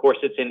 And of course,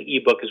 it's an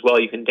ebook as well.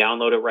 You can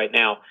download it right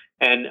now.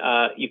 And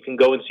you can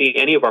go and see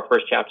any of our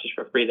first chapters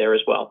for free there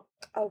as well.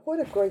 Oh, what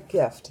a great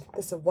gift.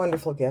 This is a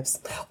wonderful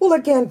gift. Well,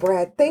 again,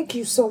 Brad, thank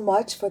you so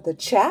much for the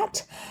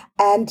chat.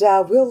 And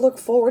we'll look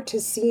forward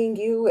to seeing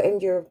you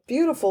and your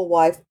beautiful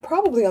wife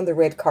probably on the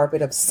red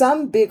carpet of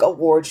some big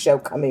award show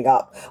coming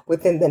up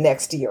within the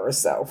next year or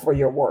so for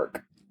your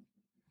work.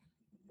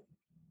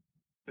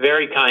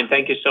 Very kind.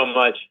 Thank you so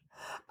much.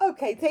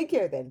 Okay, take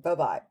care then.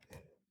 Bye-bye.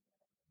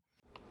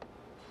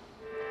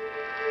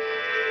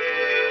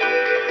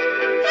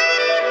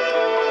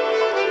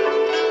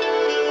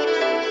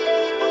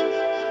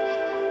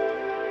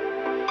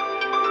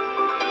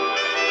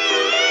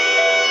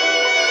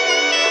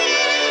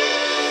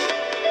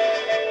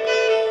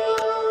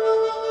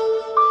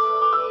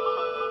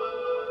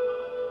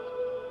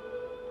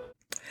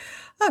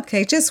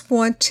 Okay, just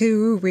want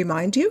to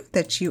remind you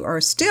that you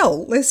are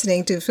still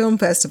listening to Film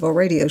Festival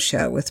Radio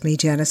Show with me,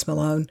 Janice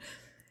Malone.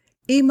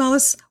 Email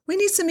us. We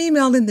need some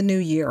email in the new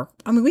year.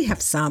 I mean, we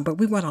have some, but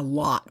we want a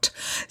lot.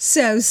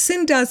 So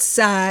send us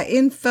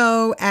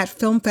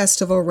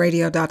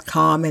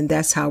info@filmfestivalradio.com, and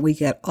that's how we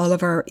get all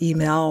of our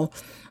email.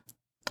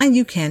 And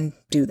you can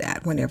do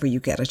that whenever you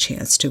get a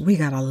chance to. We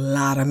got a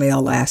lot of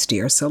mail last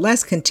year, so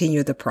let's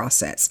continue the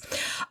process.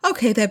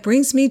 Okay, that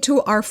brings me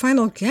to our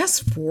final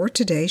guest for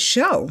today's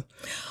show.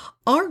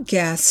 Our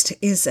guest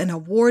is an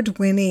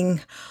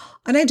award-winning,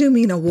 and I do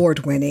mean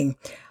award-winning,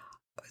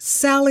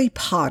 Sally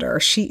Potter.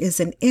 She is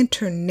an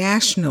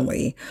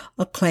internationally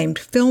acclaimed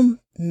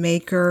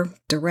filmmaker,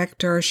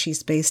 director.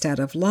 She's based out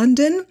of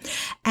London,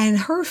 and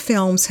her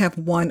films have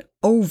won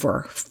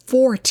over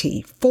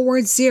 40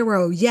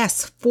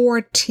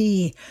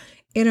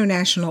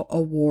 international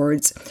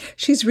awards.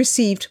 She's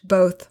received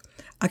both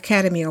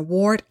Academy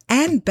Award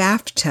and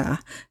BAFTA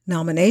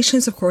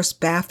nominations. Of course,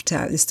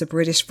 BAFTA is the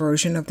British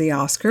version of the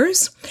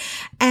Oscars.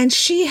 And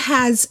she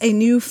has a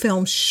new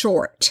film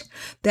short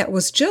that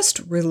was just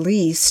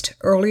released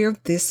earlier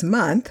this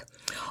month.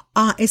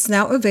 It's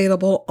now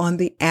available on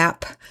the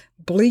app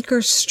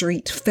Bleecker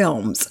Street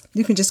Films.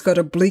 You can just go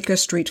to Bleecker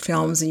Street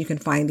Films and you can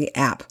find the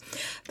app.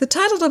 The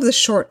title of the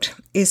short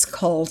is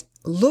called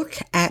Look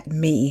at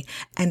Me.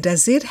 And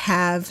does it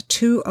have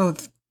two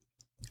of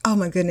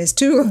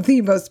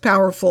the most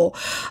powerful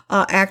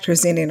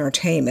actors in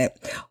entertainment.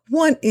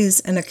 One is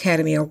an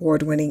Academy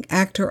Award-winning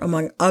actor,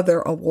 among other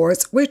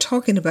awards. We're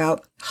talking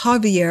about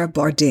Javier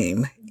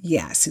Bardem.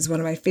 Yes, he's one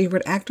of my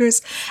favorite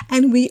actors.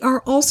 And we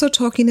are also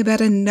talking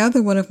about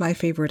another one of my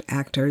favorite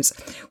actors.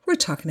 We're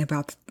talking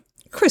about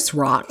Chris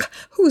Rock,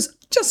 who's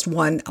just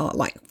won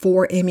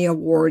 4 Emmy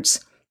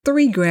Awards,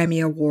 3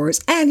 Grammy Awards,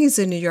 and he's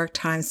a New York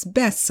Times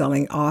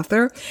best-selling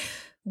author.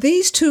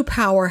 These two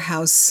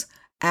powerhouse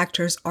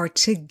actors are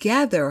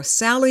together.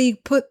 Sally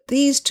put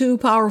these two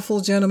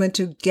powerful gentlemen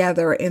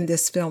together in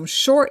this film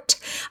short.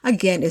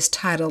 Again, it's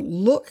titled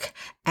Look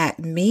at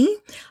Me.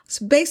 Its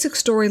basic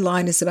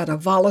storyline is about a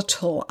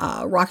volatile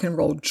rock and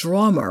roll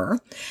drummer,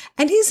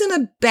 and he's in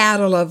a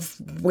battle of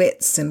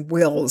wits and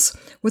wills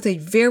with a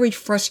very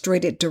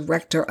frustrated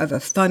director of a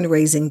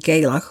fundraising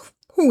gala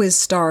who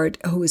is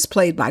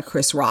played by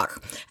Chris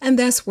Rock. And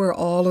that's where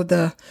all of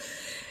the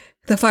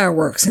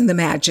fireworks and the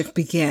magic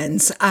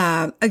begins.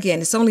 Again,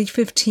 it's only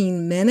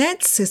 15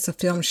 minutes. It's a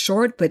film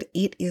short, but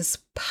it is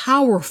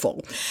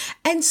powerful.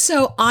 And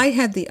so I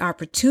had the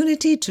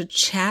opportunity to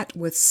chat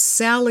with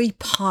Sally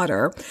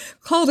Potter,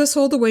 called us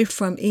all the way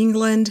from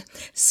England.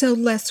 So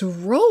let's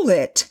roll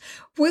it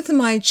with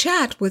my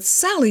chat with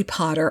Sally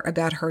Potter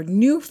about her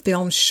new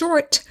film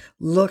short,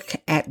 Look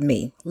at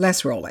Me.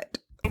 Let's roll it.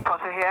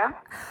 Potter here.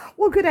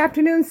 Well, good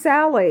afternoon,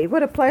 Sally.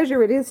 What a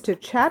pleasure it is to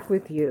chat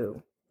with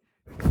you.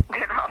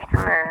 Good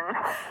afternoon.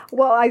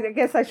 Well, I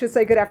guess I should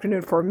say good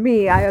afternoon for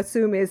me. I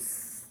assume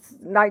it's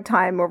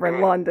nighttime over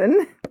in London.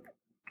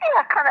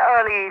 Yeah, kind of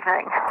early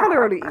evening. Kind of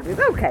early evening.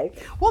 Okay.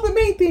 Well, the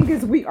main thing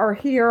is we are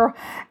here,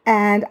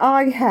 and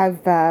I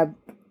have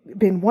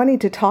been wanting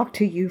to talk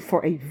to you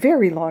for a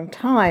very long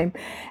time.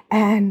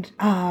 And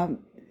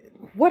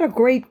what a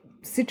great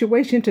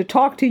situation to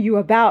talk to you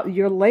about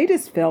your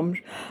latest film,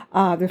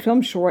 the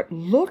film short,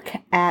 Look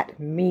at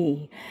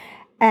Me.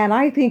 And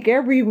I think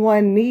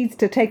everyone needs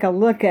to take a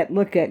look at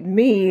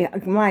Me.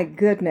 My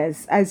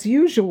goodness, as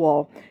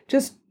usual,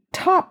 just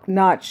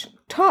top-notch,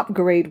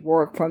 top-grade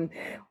work from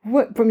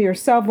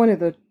yourself, one of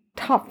the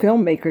top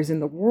filmmakers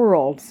in the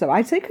world. So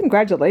I say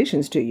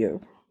congratulations to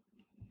you.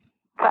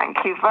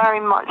 Thank you very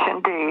much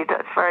indeed.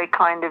 That's very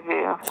kind of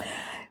you.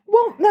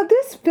 Well, now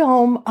this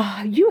film,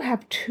 you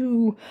have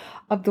two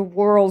of the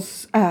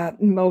world's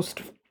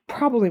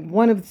probably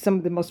one of some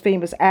of the most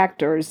famous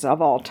actors of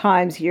all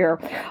times here,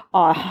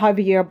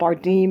 Javier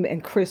Bardem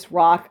and Chris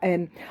Rock.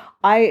 And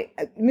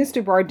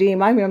Mr.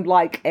 Bardem, I'm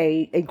like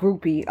a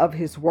groupie of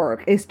his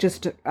work. It's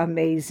just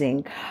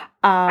amazing.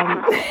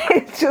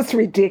 It's just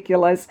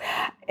ridiculous.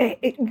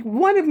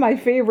 One of my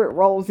favorite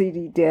roles that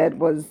he did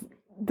was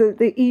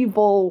the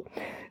evil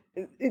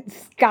in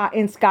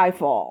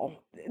Skyfall.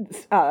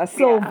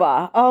 Silva.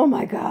 Yeah. Oh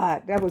my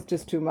God, that was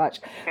just too much.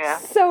 Yeah.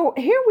 So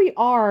here we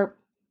are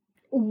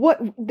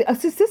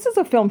Since this is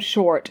a film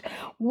short,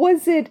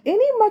 was it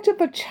any much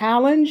of a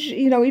challenge,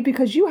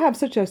 because you have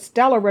such a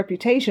stellar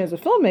reputation as a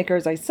filmmaker,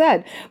 as I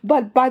said,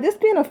 but by this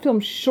being a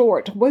film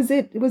short, was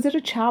it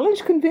a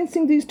challenge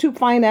convincing these two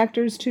fine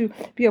actors to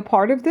be a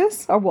part of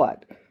this, or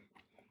what?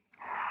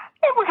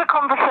 It was a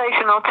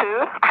conversation or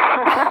two.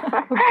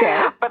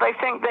 Okay. But I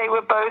think they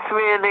were both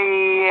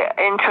really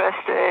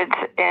interested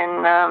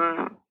in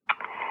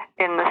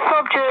the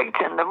subject,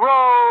 in the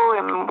role,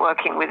 in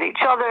working with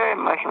each other,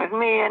 and working with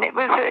me, and it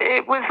was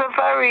a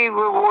very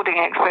rewarding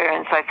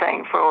experience, I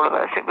think, for all of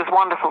us. It was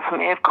wonderful for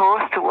me, of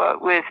course, to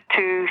work with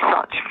two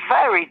such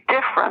very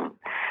different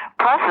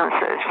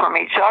presences from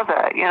each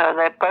other.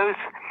 They're both,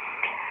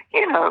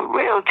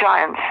 real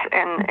giants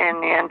in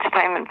the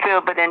entertainment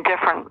field, but in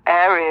different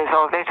areas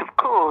of it, of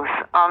course.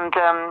 And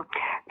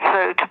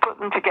so to put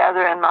them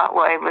together in that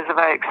way was a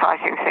very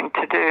exciting thing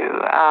to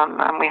do,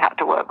 and we had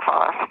to work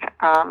fast.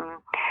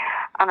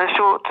 And a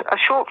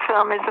short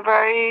film is a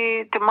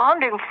very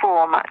demanding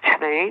form,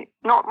 actually.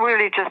 Not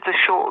really just a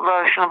short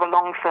version of a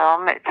long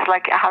film. It's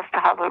like it has to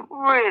have a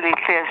really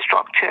clear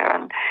structure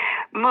and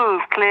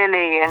move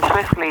clearly and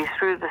swiftly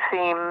through the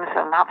themes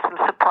and have some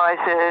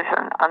surprises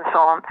and so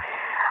on.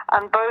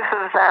 And both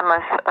of them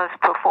as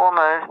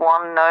performers,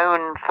 one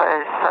known for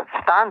his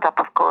stand-up,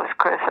 of course,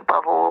 Chris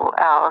above all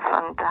else,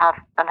 and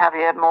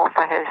Javier more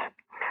for his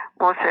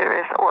more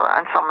serious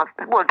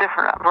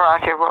different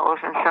variety of roles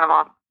in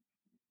cinema.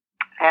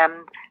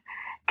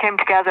 Came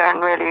together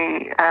and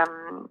really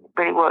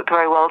worked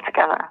very well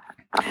together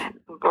and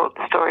brought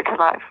the story to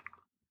life.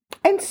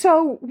 And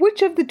so,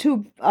 which of the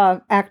two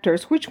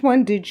actors, which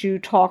one did you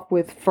talk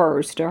with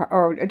first,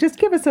 or just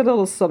give us a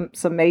little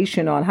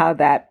summation on how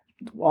that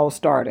all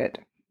started?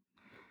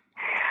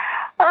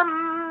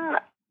 I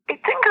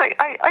think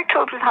I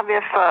talked with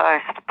Javier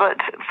first, but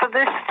for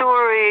this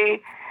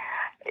story,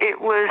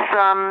 it was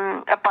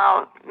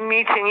about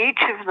meeting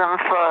each of them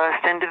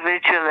first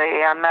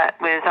individually. I met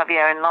with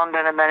Javier in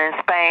London and then in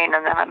Spain,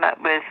 and then I met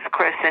with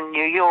Chris in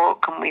New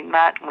York, and we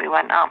met and we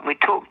went out and we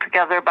talked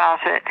together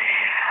about it.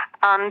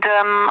 And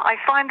I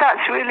find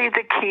that's really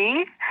the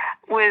key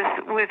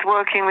with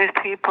working with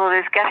people,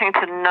 is getting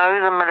to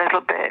know them a little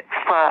bit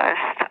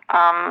first,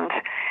 and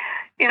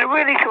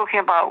really talking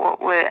about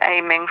what we're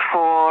aiming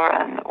for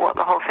and what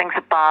the whole thing's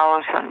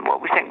about and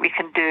what we think we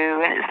can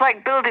do. And it's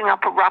like building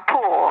up a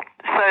rapport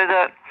so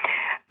that,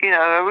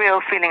 a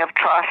real feeling of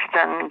trust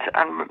and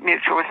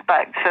mutual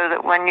respect, so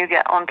that when you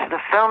get onto the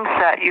film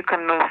set, you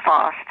can move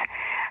fast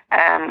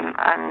and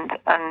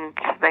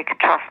they can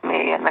trust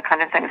me and the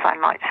kind of things I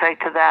might say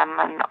to them,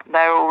 and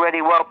they're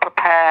already well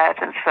prepared,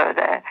 and so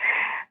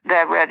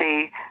they're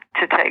ready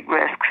to take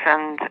risks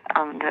and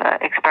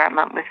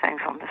experiment with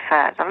things on the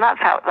set, and that's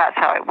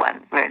how it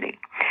went, really.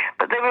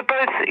 But they were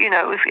both,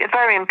 it was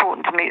very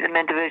important to meet them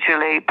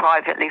individually,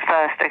 privately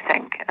first, I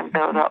think, and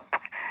build up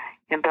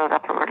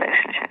a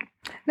relationship.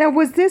 Now,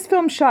 was this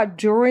film shot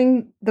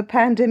during the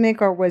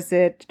pandemic, or was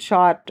it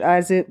shot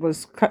as it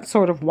was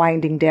sort of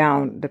winding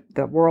down,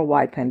 the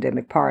worldwide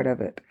pandemic part of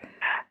it?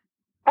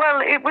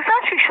 Well, it was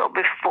actually shot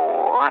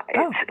before.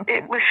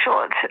 It was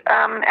shot.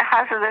 It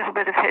has a little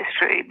bit of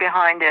history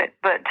behind it,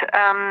 but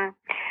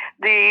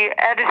the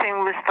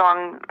editing was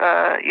done,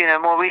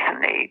 more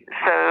recently.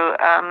 So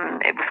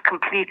it was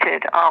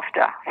completed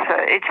after. So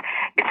it's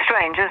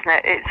strange, isn't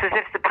it? It's as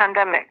if the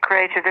pandemic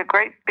created a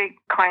great big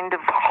kind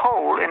of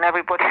hole in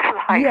everybody's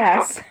life.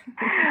 Yes.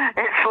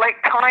 It's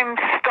like time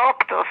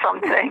stopped or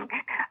something,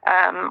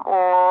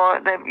 or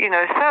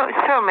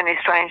so many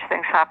strange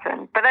things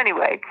happened. But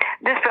anyway,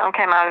 this film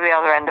came out of the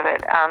other end of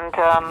it,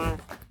 and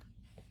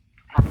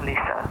happily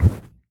so.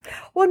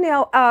 Well,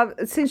 now,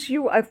 since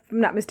you, if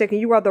I'm not mistaken,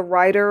 you are the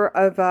writer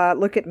of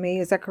Look at Me,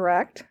 is that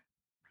correct?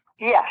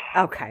 Yes.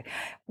 Okay.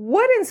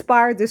 What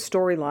inspired this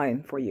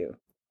storyline for you?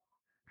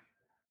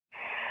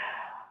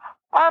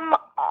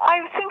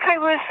 I think I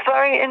was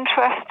very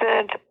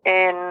interested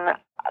in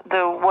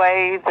the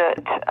way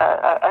that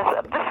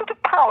the sort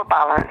of power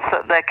balance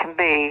that there can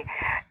be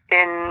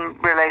in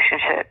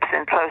relationships,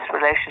 in close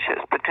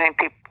relationships between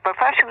people,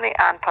 professionally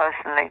and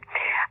personally,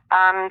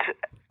 and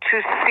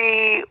to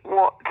see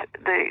what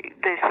the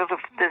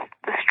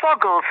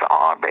struggles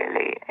are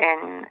really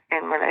in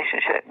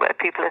relationship where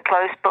people are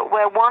close, but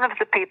where one of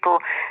the people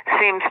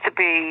seems to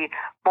be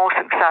more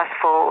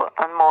successful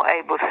and more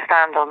able to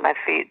stand on their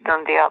feet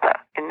than the other.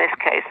 In this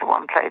case, the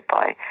one played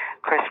by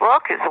Chris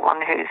Rock is the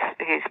one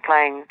who's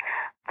playing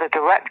the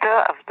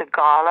director of the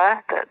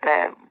gala that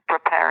they're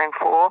preparing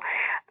for,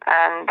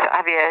 and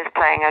Javier is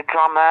playing a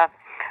drummer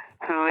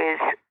who is,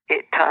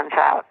 it turns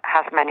out,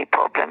 has many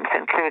problems,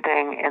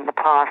 including in the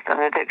past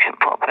an addiction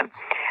problem.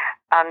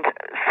 And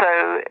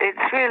so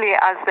it's really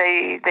as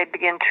they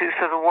begin to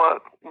sort of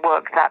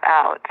work that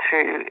out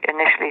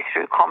initially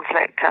through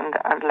conflict and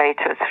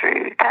later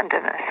through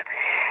tenderness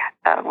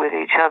with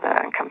each other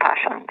and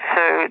compassion.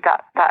 So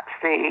that's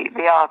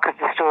the arc of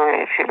the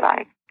story, if you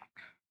like.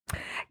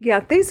 Yeah,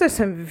 these are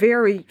some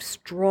very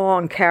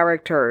strong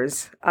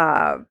characters.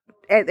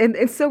 and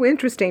it's so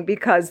interesting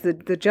because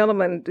the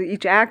gentleman,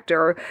 each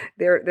actor,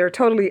 they're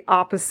totally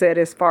opposite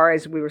as far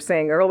as we were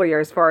saying earlier,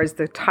 as far as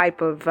the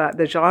type of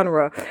the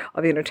genre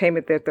of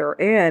entertainment that they're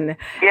in.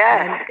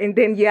 Yes. And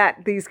then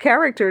yet these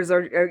characters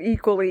are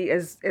equally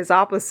as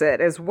opposite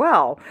as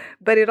well.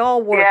 But it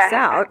all works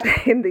out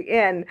in the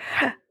end.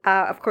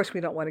 Of course,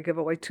 we don't want to give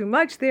away too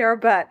much there,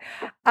 but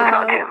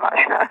Not too much,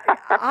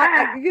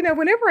 no.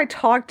 whenever I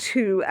talk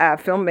to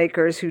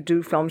filmmakers who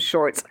do film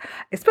shorts,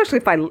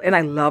 especially and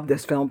I love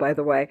this film, by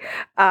the way,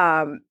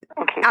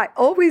 I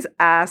always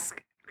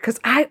ask, because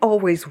I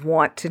always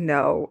want to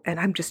know, and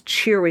I'm just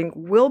cheering,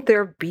 will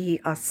there be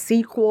a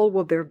sequel?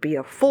 Will there be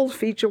a full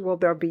feature? Will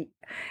there be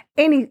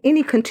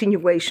any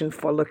continuation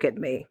for Look at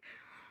Me?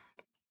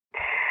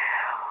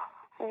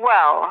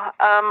 Well,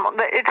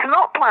 it's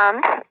not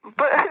planned,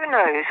 but who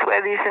knows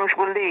where these things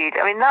will lead.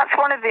 I mean, that's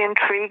one of the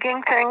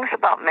intriguing things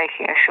about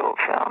making a short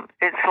film.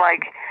 It's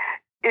like,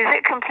 is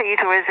it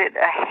complete or is it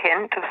a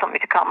hint of something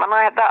to come? And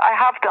I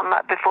have done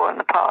that before in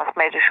the past,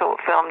 made a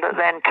short film that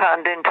then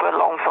turned into a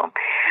long film.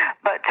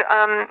 But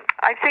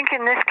I think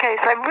in this case,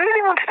 I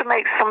really wanted to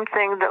make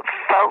something that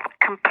felt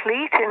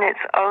complete in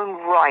its own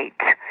right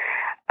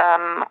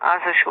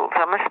as a short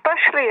film,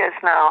 especially as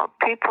now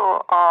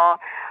people are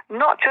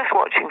not just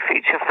watching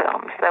feature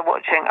films. They're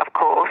watching, of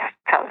course,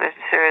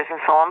 television series and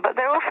so on, but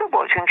they're also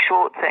watching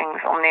short things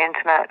on the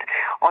internet,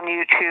 on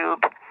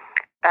YouTube,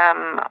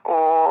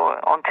 or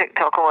on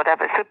TikTok or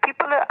whatever. So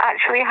people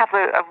actually have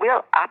a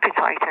real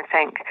appetite, I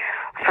think,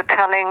 for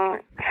telling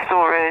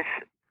stories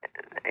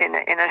in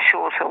a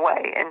shorter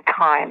way, in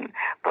time,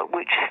 but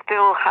which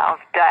still have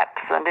depth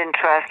and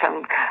interest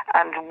and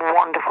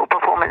wonderful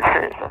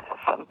performances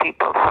from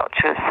people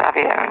such as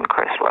Javier and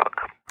Chris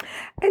Rock.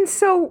 And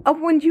so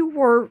when you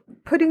were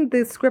putting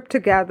the script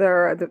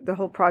together, the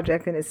whole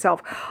project in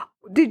itself,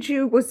 why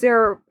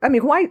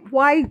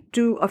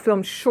do a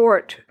film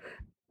short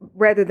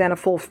rather than a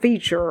full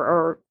feature,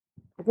 or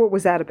what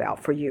was that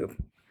about for you?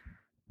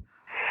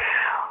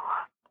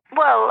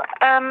 Well,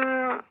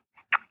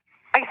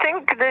 I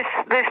think this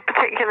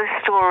particular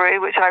story,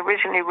 which I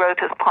originally wrote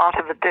as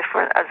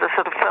as a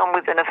sort of film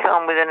within a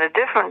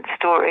different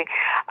story,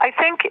 I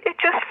think it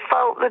just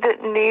felt that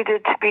it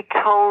needed to be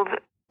told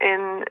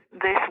in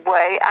this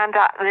way and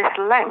at this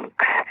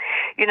length.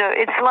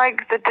 It's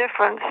like the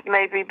difference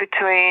maybe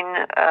between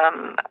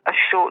a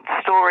short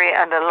story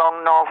and a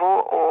long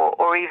novel,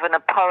 or even a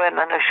poem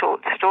and a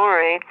short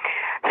story.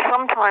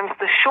 Sometimes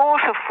the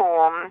shorter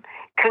form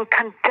can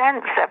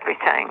condense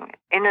everything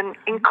in an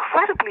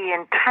incredibly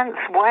intense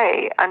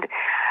way. And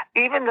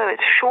even though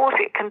it's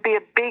short, it can be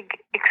a big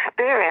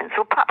experience,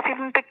 or perhaps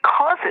even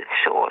because it's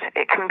short,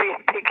 it can be a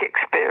big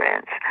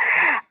experience.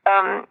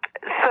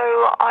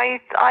 So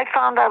I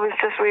found I was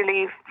just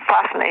really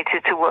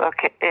fascinated to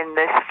work in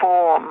this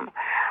form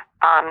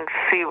and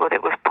see what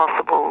it was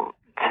possible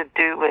to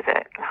do with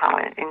it, how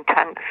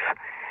intense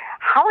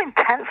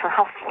and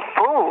how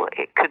full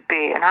it could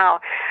be, and how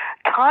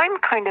time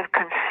kind of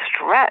can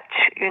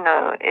stretch.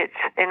 It's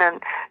in a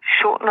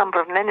short number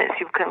of minutes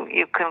you can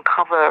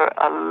cover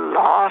a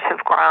lot of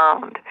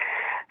ground.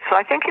 So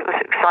I think it was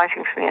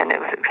exciting for me, and it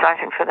was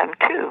exciting for them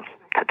too,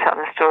 to tell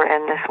the story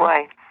in this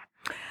way.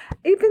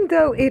 Even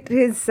though it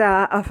is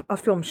a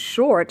film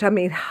short, I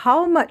mean,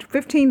 how much?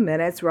 15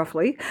 minutes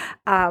roughly.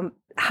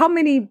 How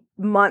many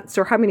months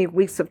or how many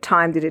weeks of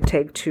time did it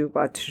take to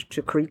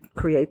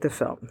create the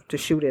film, to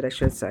shoot it, I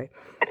should say?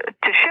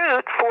 To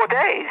shoot 4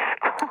 days.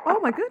 Oh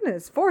my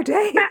goodness, 4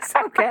 days.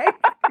 Okay. 4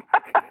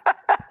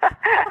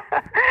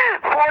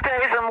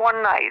 days and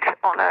one night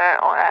on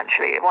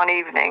actually one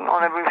evening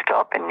on a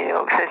rooftop in New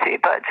York City.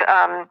 But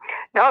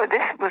no,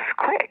 this was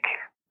quick.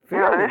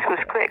 This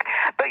was quick.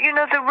 But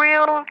the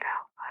real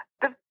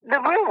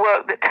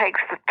work that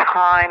takes the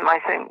time, I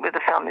think, with the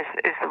film is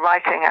the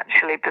writing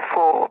actually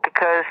before,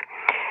 because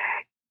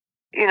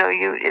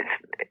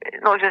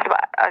it's not just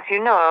about, as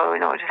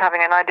not just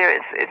having an idea.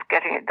 It's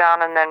getting it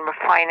down and then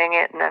refining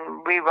it and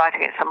then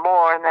rewriting it some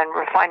more and then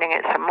refining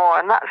it some more,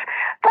 and that's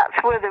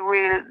where the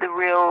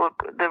real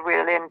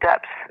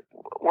in-depth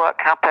work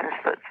happens.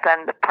 That's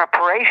then the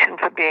preparation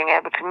for being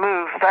able to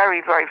move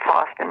very, very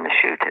fast in the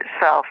shoot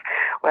itself,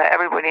 where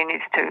everybody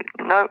needs to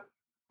know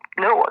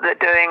what they're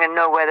doing and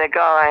know where they're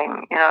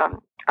going,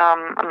 and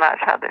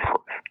that's how this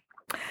works.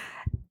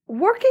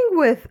 Working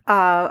with,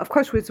 of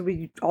course, as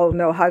we all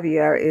know,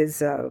 Javier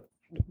is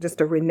just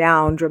a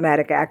renowned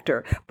dramatic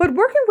actor. But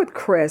working with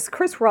Chris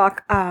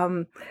Rock,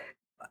 known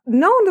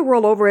the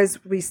world over, as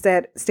we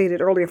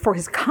stated earlier, for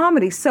his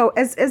comedy. So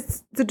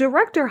as the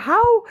director,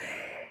 how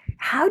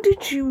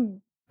did you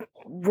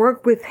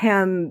work with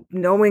him,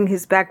 knowing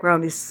his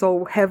background is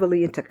so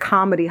heavily into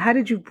comedy? How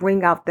did you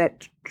bring out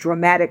that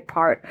dramatic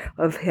part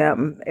of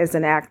him as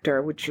an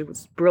actor, which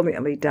was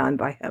brilliantly done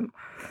by him?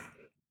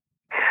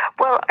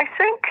 Well, I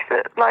think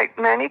that, like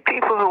many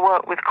people who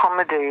work with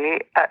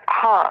comedy, at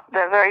heart,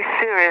 they're very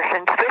serious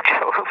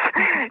individuals.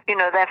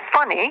 They're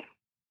funny,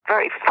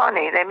 very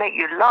funny. They make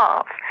you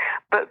laugh.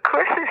 But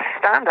Chris's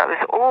stand-up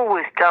has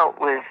always dealt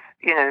with,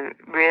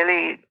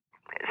 really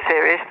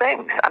serious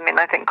things. I mean,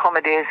 I think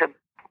comedy is a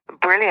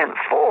brilliant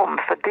form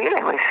for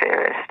dealing with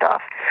serious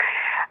stuff.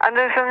 And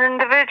as an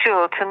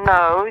individual, to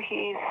know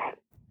he's,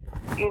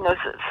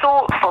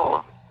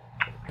 thoughtful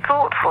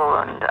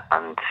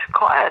and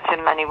quiet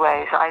in many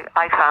ways.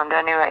 I found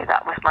anyway,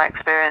 that was my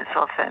experience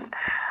of him.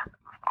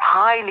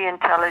 Highly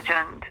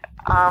intelligent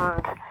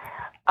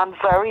and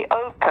very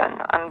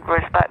open and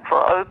respectful,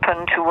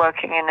 open to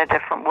working in a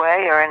different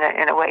way or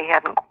in a way he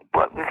hadn't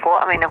worked before.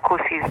 I mean, of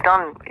course, he's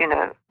done,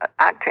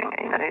 acting,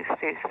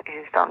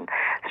 he's done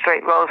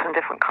straight roles and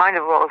different kind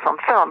of roles on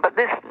film, but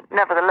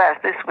nevertheless,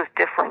 this was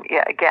different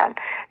yet again.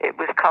 It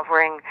was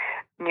covering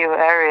new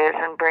areas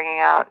and bringing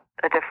out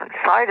a different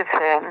side of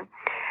him.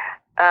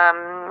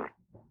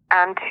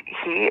 And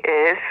he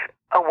is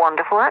a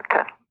wonderful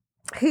actor.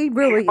 He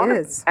really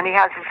is. And he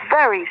has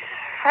very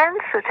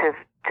sensitive,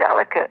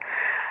 delicate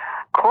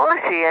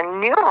quality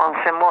and nuance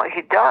in what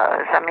he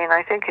does. I mean,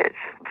 I think it's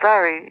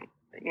very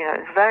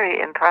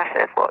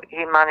impressive what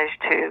he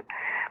managed to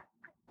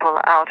pull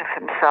out of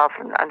himself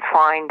and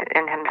find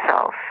in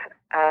himself.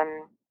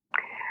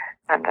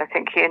 And I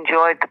think he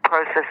enjoyed the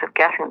process of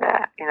getting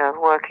there,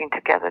 working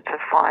together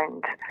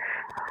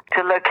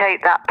to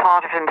locate that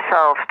part of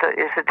himself that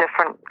is a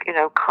different,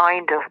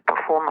 kind of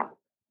performer.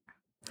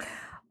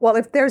 Well,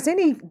 if there's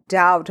any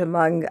doubt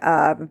among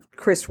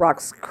Chris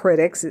Rock's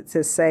critics, it's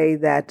to say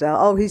that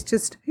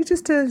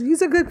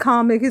he's a good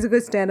comic, he's a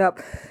good stand-up.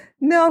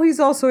 No, he's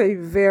also a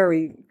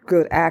very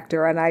good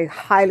actor, and I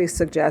highly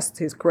suggest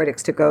his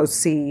critics to go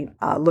see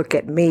Look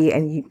at Me,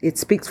 and it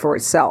speaks for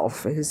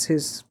itself.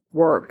 His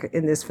work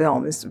in this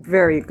film is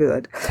very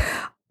good.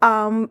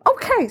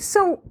 Okay,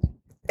 so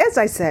as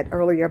I said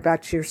earlier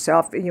about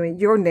yourself,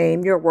 your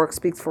name, your work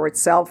speaks for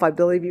itself. I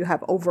believe you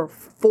have over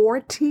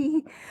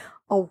 40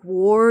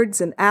 awards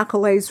and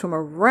accolades from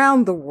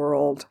around the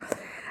world.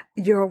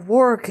 Your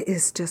work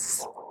is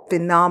just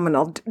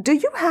phenomenal. Do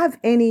you have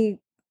any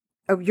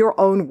of your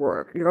own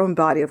work, your own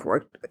body of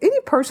work, any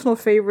personal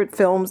favorite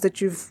films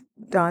that you've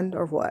done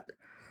or what?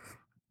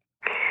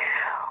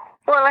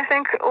 Well, I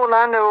think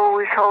Orlando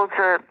always holds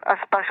a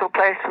special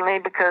place for me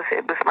because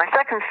it was my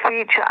second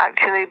feature,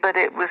 actually, but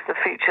it was the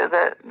feature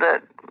that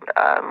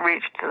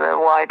reached a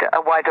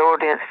wider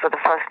audience for the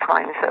first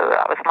time. So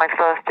that was my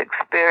first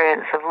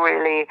experience of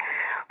really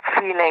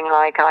feeling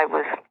like I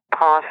was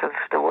part of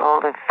the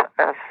world of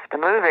the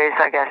movies,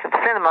 I guess, of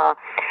cinema.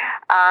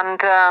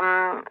 And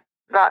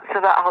that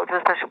holds a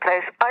special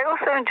place. I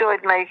also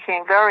enjoyed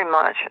making a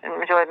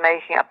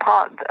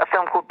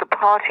film called The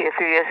Party a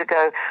few years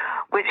ago,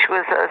 which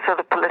was a sort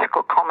of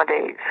political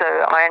comedy. So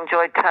I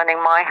enjoyed turning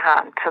my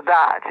hand to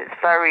that. It's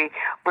very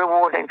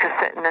rewarding to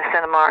sit in a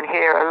cinema and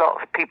hear a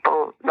lot of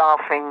people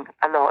laughing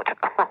a lot.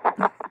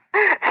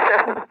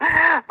 So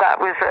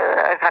that was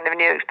a kind of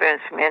new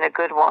experience for me and a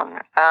good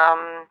one.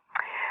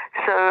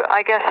 So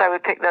I guess I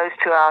would pick those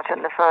two out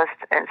in the first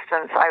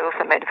instance. I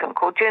also made a film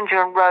called Ginger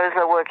and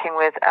Rosa, working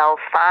with Elle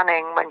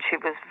Fanning when she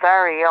was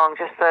very young,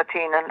 just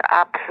 13, and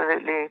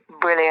absolutely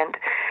brilliant.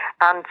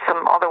 And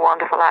some other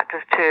wonderful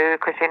actors too,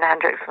 Christina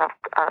Hendricks,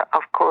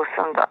 of course,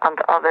 and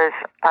others,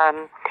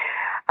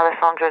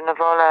 Alessandra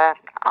Nivola,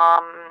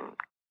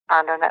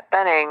 and Annette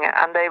Bening,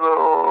 and they were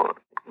all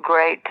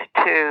great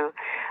too.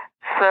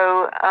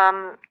 So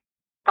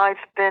I've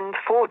been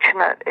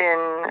fortunate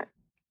in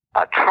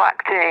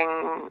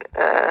attracting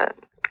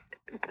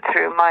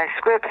through my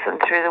scripts and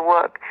through the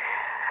work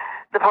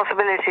the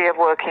possibility of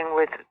working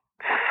with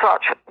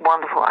such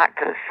wonderful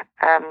actors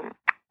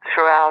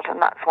throughout,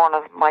 and that's one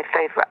of my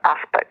favorite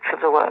aspects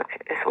of the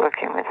work, is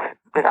working with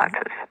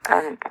actors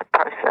and the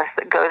process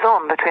that goes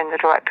on between the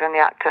director and the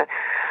actor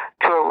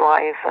to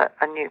arrive at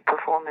a new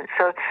performance.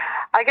 So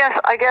I guess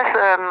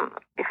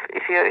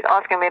if you're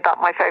asking me about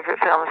my favorite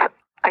films,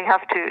 I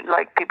have to,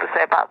 like people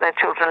say about their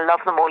children,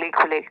 love them all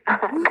equally.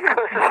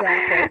 Because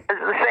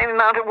the same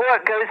amount of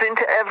work goes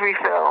into every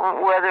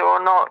film, whether or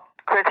not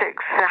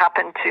critics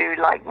happen to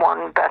like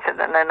one better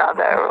than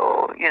another,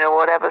 or,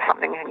 whatever,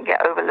 something can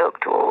get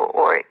overlooked,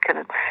 or it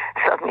can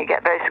suddenly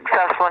get very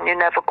successful and you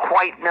never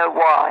quite know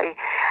why.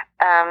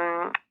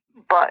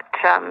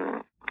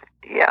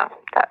 Yeah,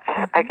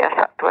 I guess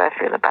that's the way I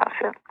feel about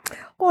it.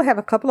 Well, I have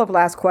a couple of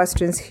last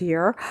questions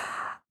here.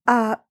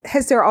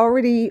 Has there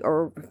already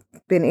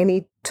been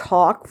any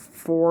talk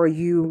for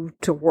you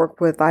to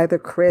work with either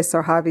Chris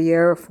or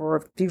Javier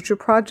for future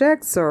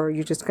projects, or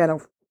you just kind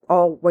of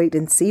all wait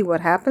and see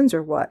what happens,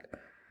 or what?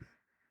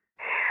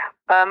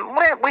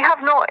 We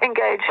have not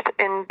engaged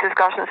in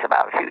discussions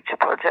about future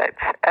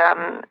projects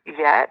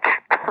yet.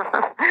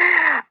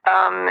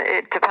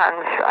 It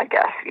depends, I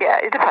guess. Yeah,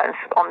 it depends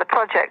on the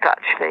project,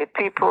 actually.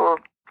 People...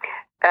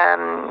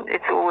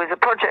 it's always a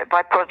project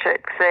by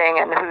project thing,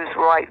 and who's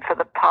right for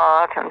the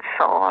part and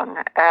so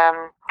on.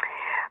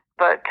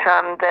 But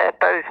they're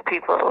both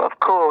people, of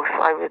course,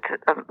 I would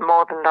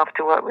more than love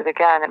to work with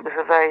again. It was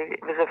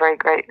a very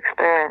great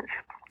experience.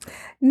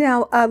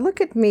 Now, Look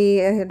at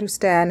Me, I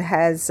understand,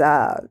 has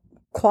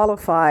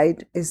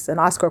qualified, is an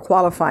Oscar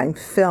qualifying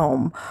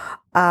film.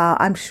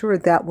 I'm sure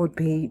that would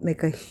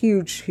make a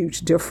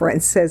huge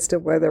difference as to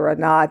whether or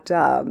not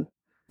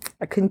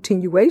a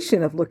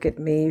continuation of Look at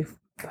Me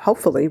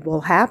hopefully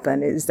will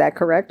happen. Is that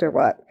correct or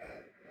what?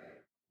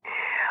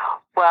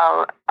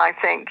 Well, I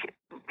think,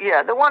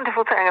 the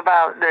wonderful thing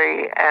about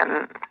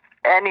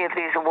any of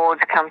these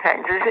awards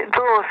campaigns is it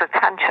draws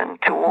attention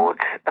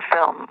towards a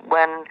film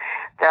when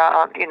there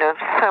are,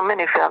 so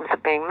many films are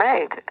being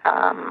made.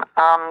 And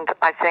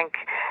I think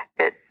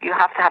you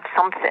have to have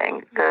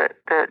something that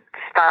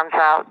stands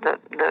out,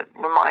 that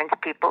reminds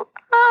people,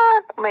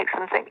 makes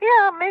them think,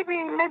 maybe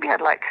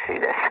I'd like to see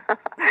this.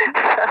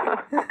 So,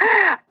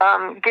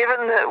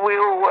 given that we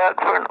all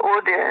work for an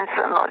audience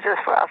and not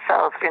just for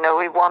ourselves,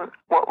 we want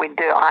what we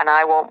do, and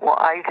I want what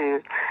I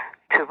do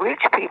to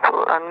reach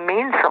people and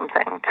mean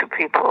something to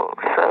people.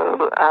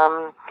 So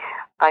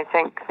I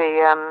think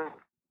the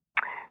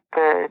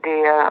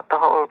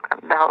whole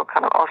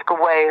kind of Oscar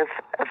way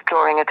of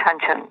drawing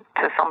attention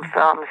to some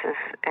films is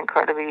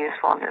incredibly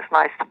useful, and it's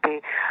nice to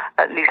be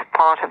at least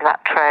part of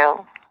that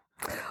trail.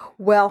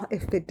 Well,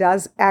 if it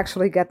does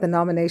actually get the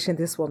nomination,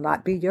 this will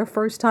not be your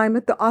first time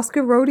at the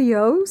Oscar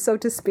rodeo, so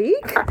to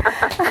speak,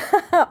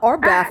 or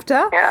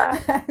BAFTA. Yeah.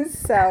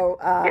 So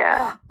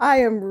I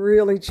am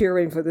really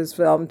cheering for this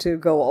film to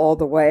go all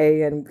the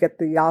way and get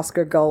the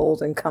Oscar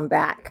gold and come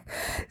back.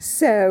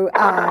 So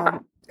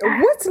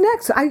what's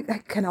next?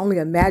 I can only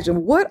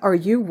imagine. What are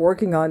you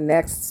working on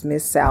next,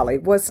 Miss Sally?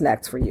 What's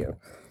next for you?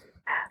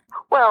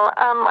 Well,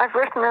 I've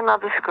written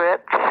another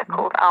script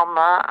called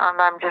Alma, and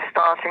I'm just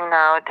starting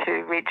now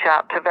to reach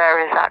out to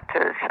various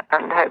actors,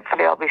 and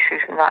hopefully I'll be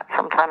shooting that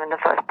sometime in the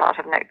first half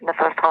of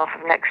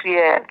next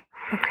year.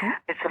 Okay.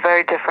 It's a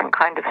very different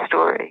kind of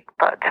story,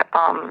 but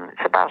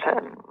it's about a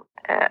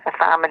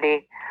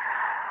family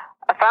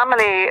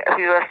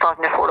who are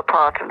starting to fall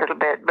apart a little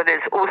bit, but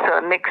it's also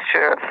a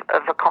mixture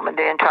of a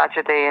comedy and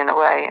tragedy in a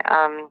way.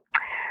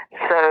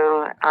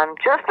 So I'm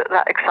just at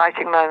that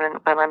exciting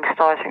moment when I'm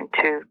starting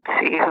to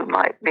see who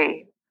might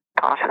be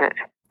part of it.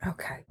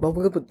 Okay. Well,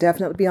 we'll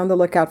definitely be on the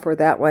lookout for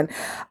that one.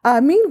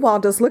 Meanwhile,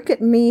 does Look at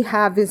Me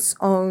have its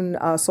own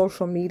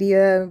social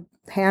media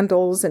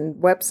handles and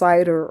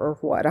website or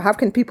what? Or how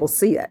can people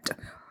see it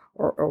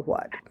or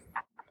what?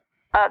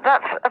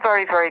 That's a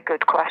very, very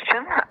good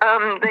question.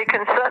 They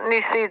can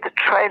certainly see the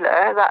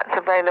trailer that's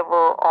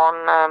available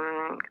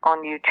on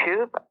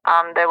YouTube,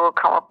 and there will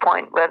come a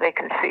point where they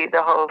can see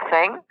the whole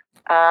thing.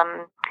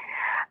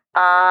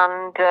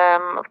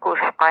 Of course,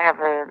 I have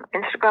an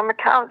Instagram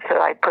account, so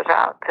I put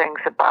out things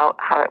about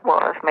how it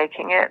was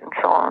making it and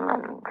so on,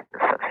 and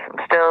some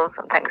stills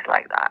and things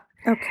like that.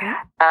 Okay.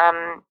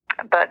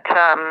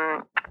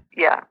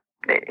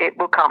 It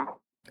will come.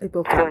 It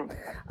will come.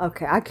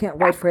 Okay, I can't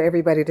wait for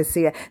everybody to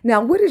see it.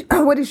 Now, what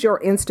is your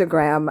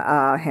Instagram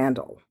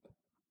handle?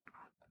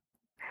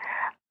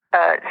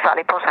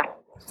 Sally Potter.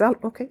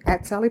 Okay,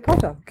 at Sally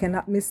Potter.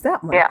 Cannot miss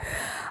that one. Yeah.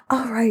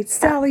 All right,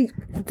 Sally,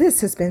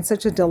 this has been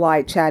such a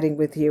delight chatting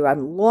with you. I'm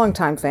a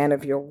longtime fan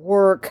of your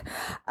work.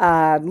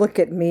 Look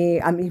at Me.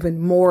 I'm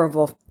even more of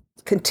a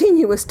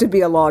continuous to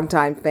be a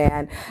longtime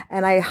fan,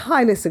 and I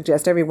highly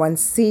suggest everyone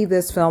see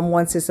this film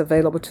once it's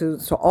available to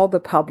all the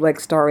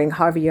public, starring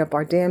Javier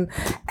Bardem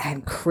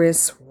and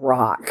Chris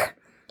Rock,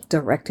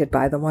 directed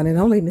by the one and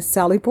only Miss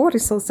Sally Porter.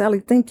 So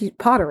Sally, thank you,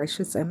 Potter, I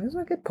should say. Where's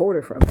I get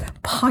Porter from?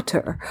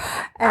 Potter.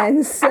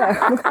 And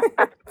so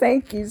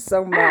thank you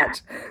so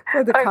much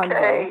for the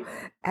convo.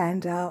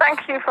 And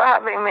thank you for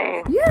having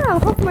me. Yeah,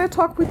 hopefully I'll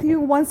talk with you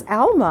once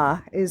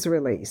Alma is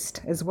released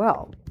as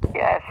well.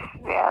 Yes,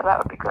 that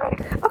would be great.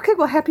 Okay,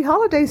 well, happy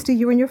holidays to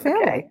you and your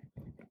family. Okay.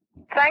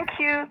 Thank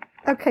you.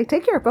 Okay,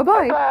 take care.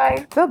 Bye-bye.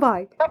 Bye-bye.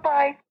 Bye-bye.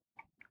 Bye-bye.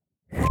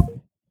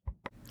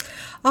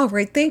 All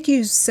right. Thank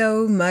you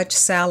so much,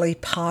 Sally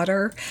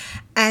Potter.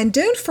 And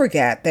don't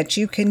forget that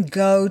you can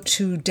go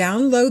to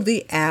download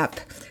the app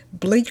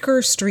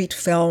Bleecker Street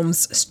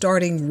Films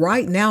starting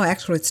right now.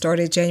 Actually, it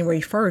started January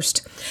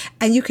 1st.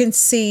 And you can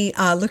see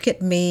Look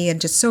at Me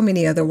and just so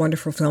many other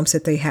wonderful films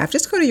that they have.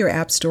 Just go to your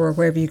app store or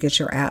wherever you get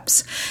your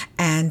apps.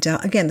 And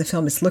again, the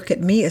film is Look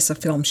at Me. It's a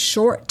film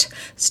short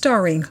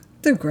starring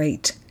the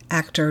great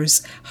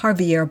actors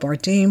Javier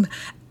Bardem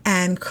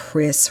and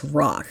Chris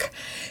Rock.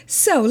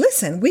 So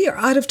listen, we are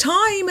out of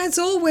time as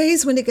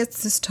always when it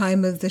gets this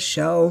time of the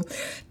show.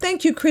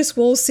 Thank you, Chris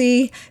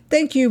Woolsey.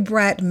 Thank you,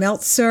 Brad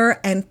Meltzer.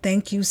 And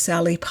thank you,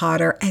 Sally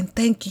Potter. And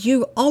thank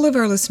you, all of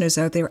our listeners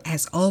out there.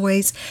 As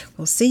always,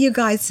 we'll see you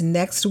guys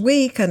next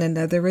week on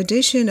another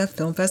edition of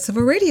Film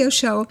Festival Radio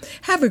Show.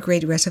 Have a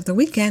great rest of the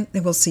weekend,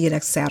 and we'll see you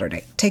next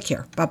Saturday. Take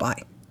care.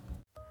 Bye-bye.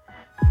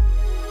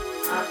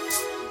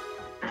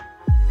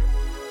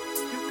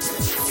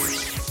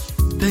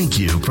 Thank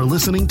you for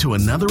listening to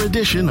another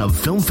edition of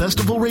Film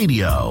Festival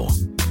Radio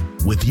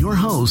with your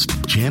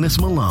host, Janice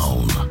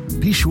Malone.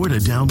 Be sure to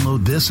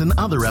download this and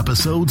other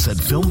episodes at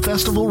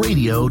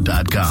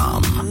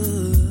filmfestivalradio.com.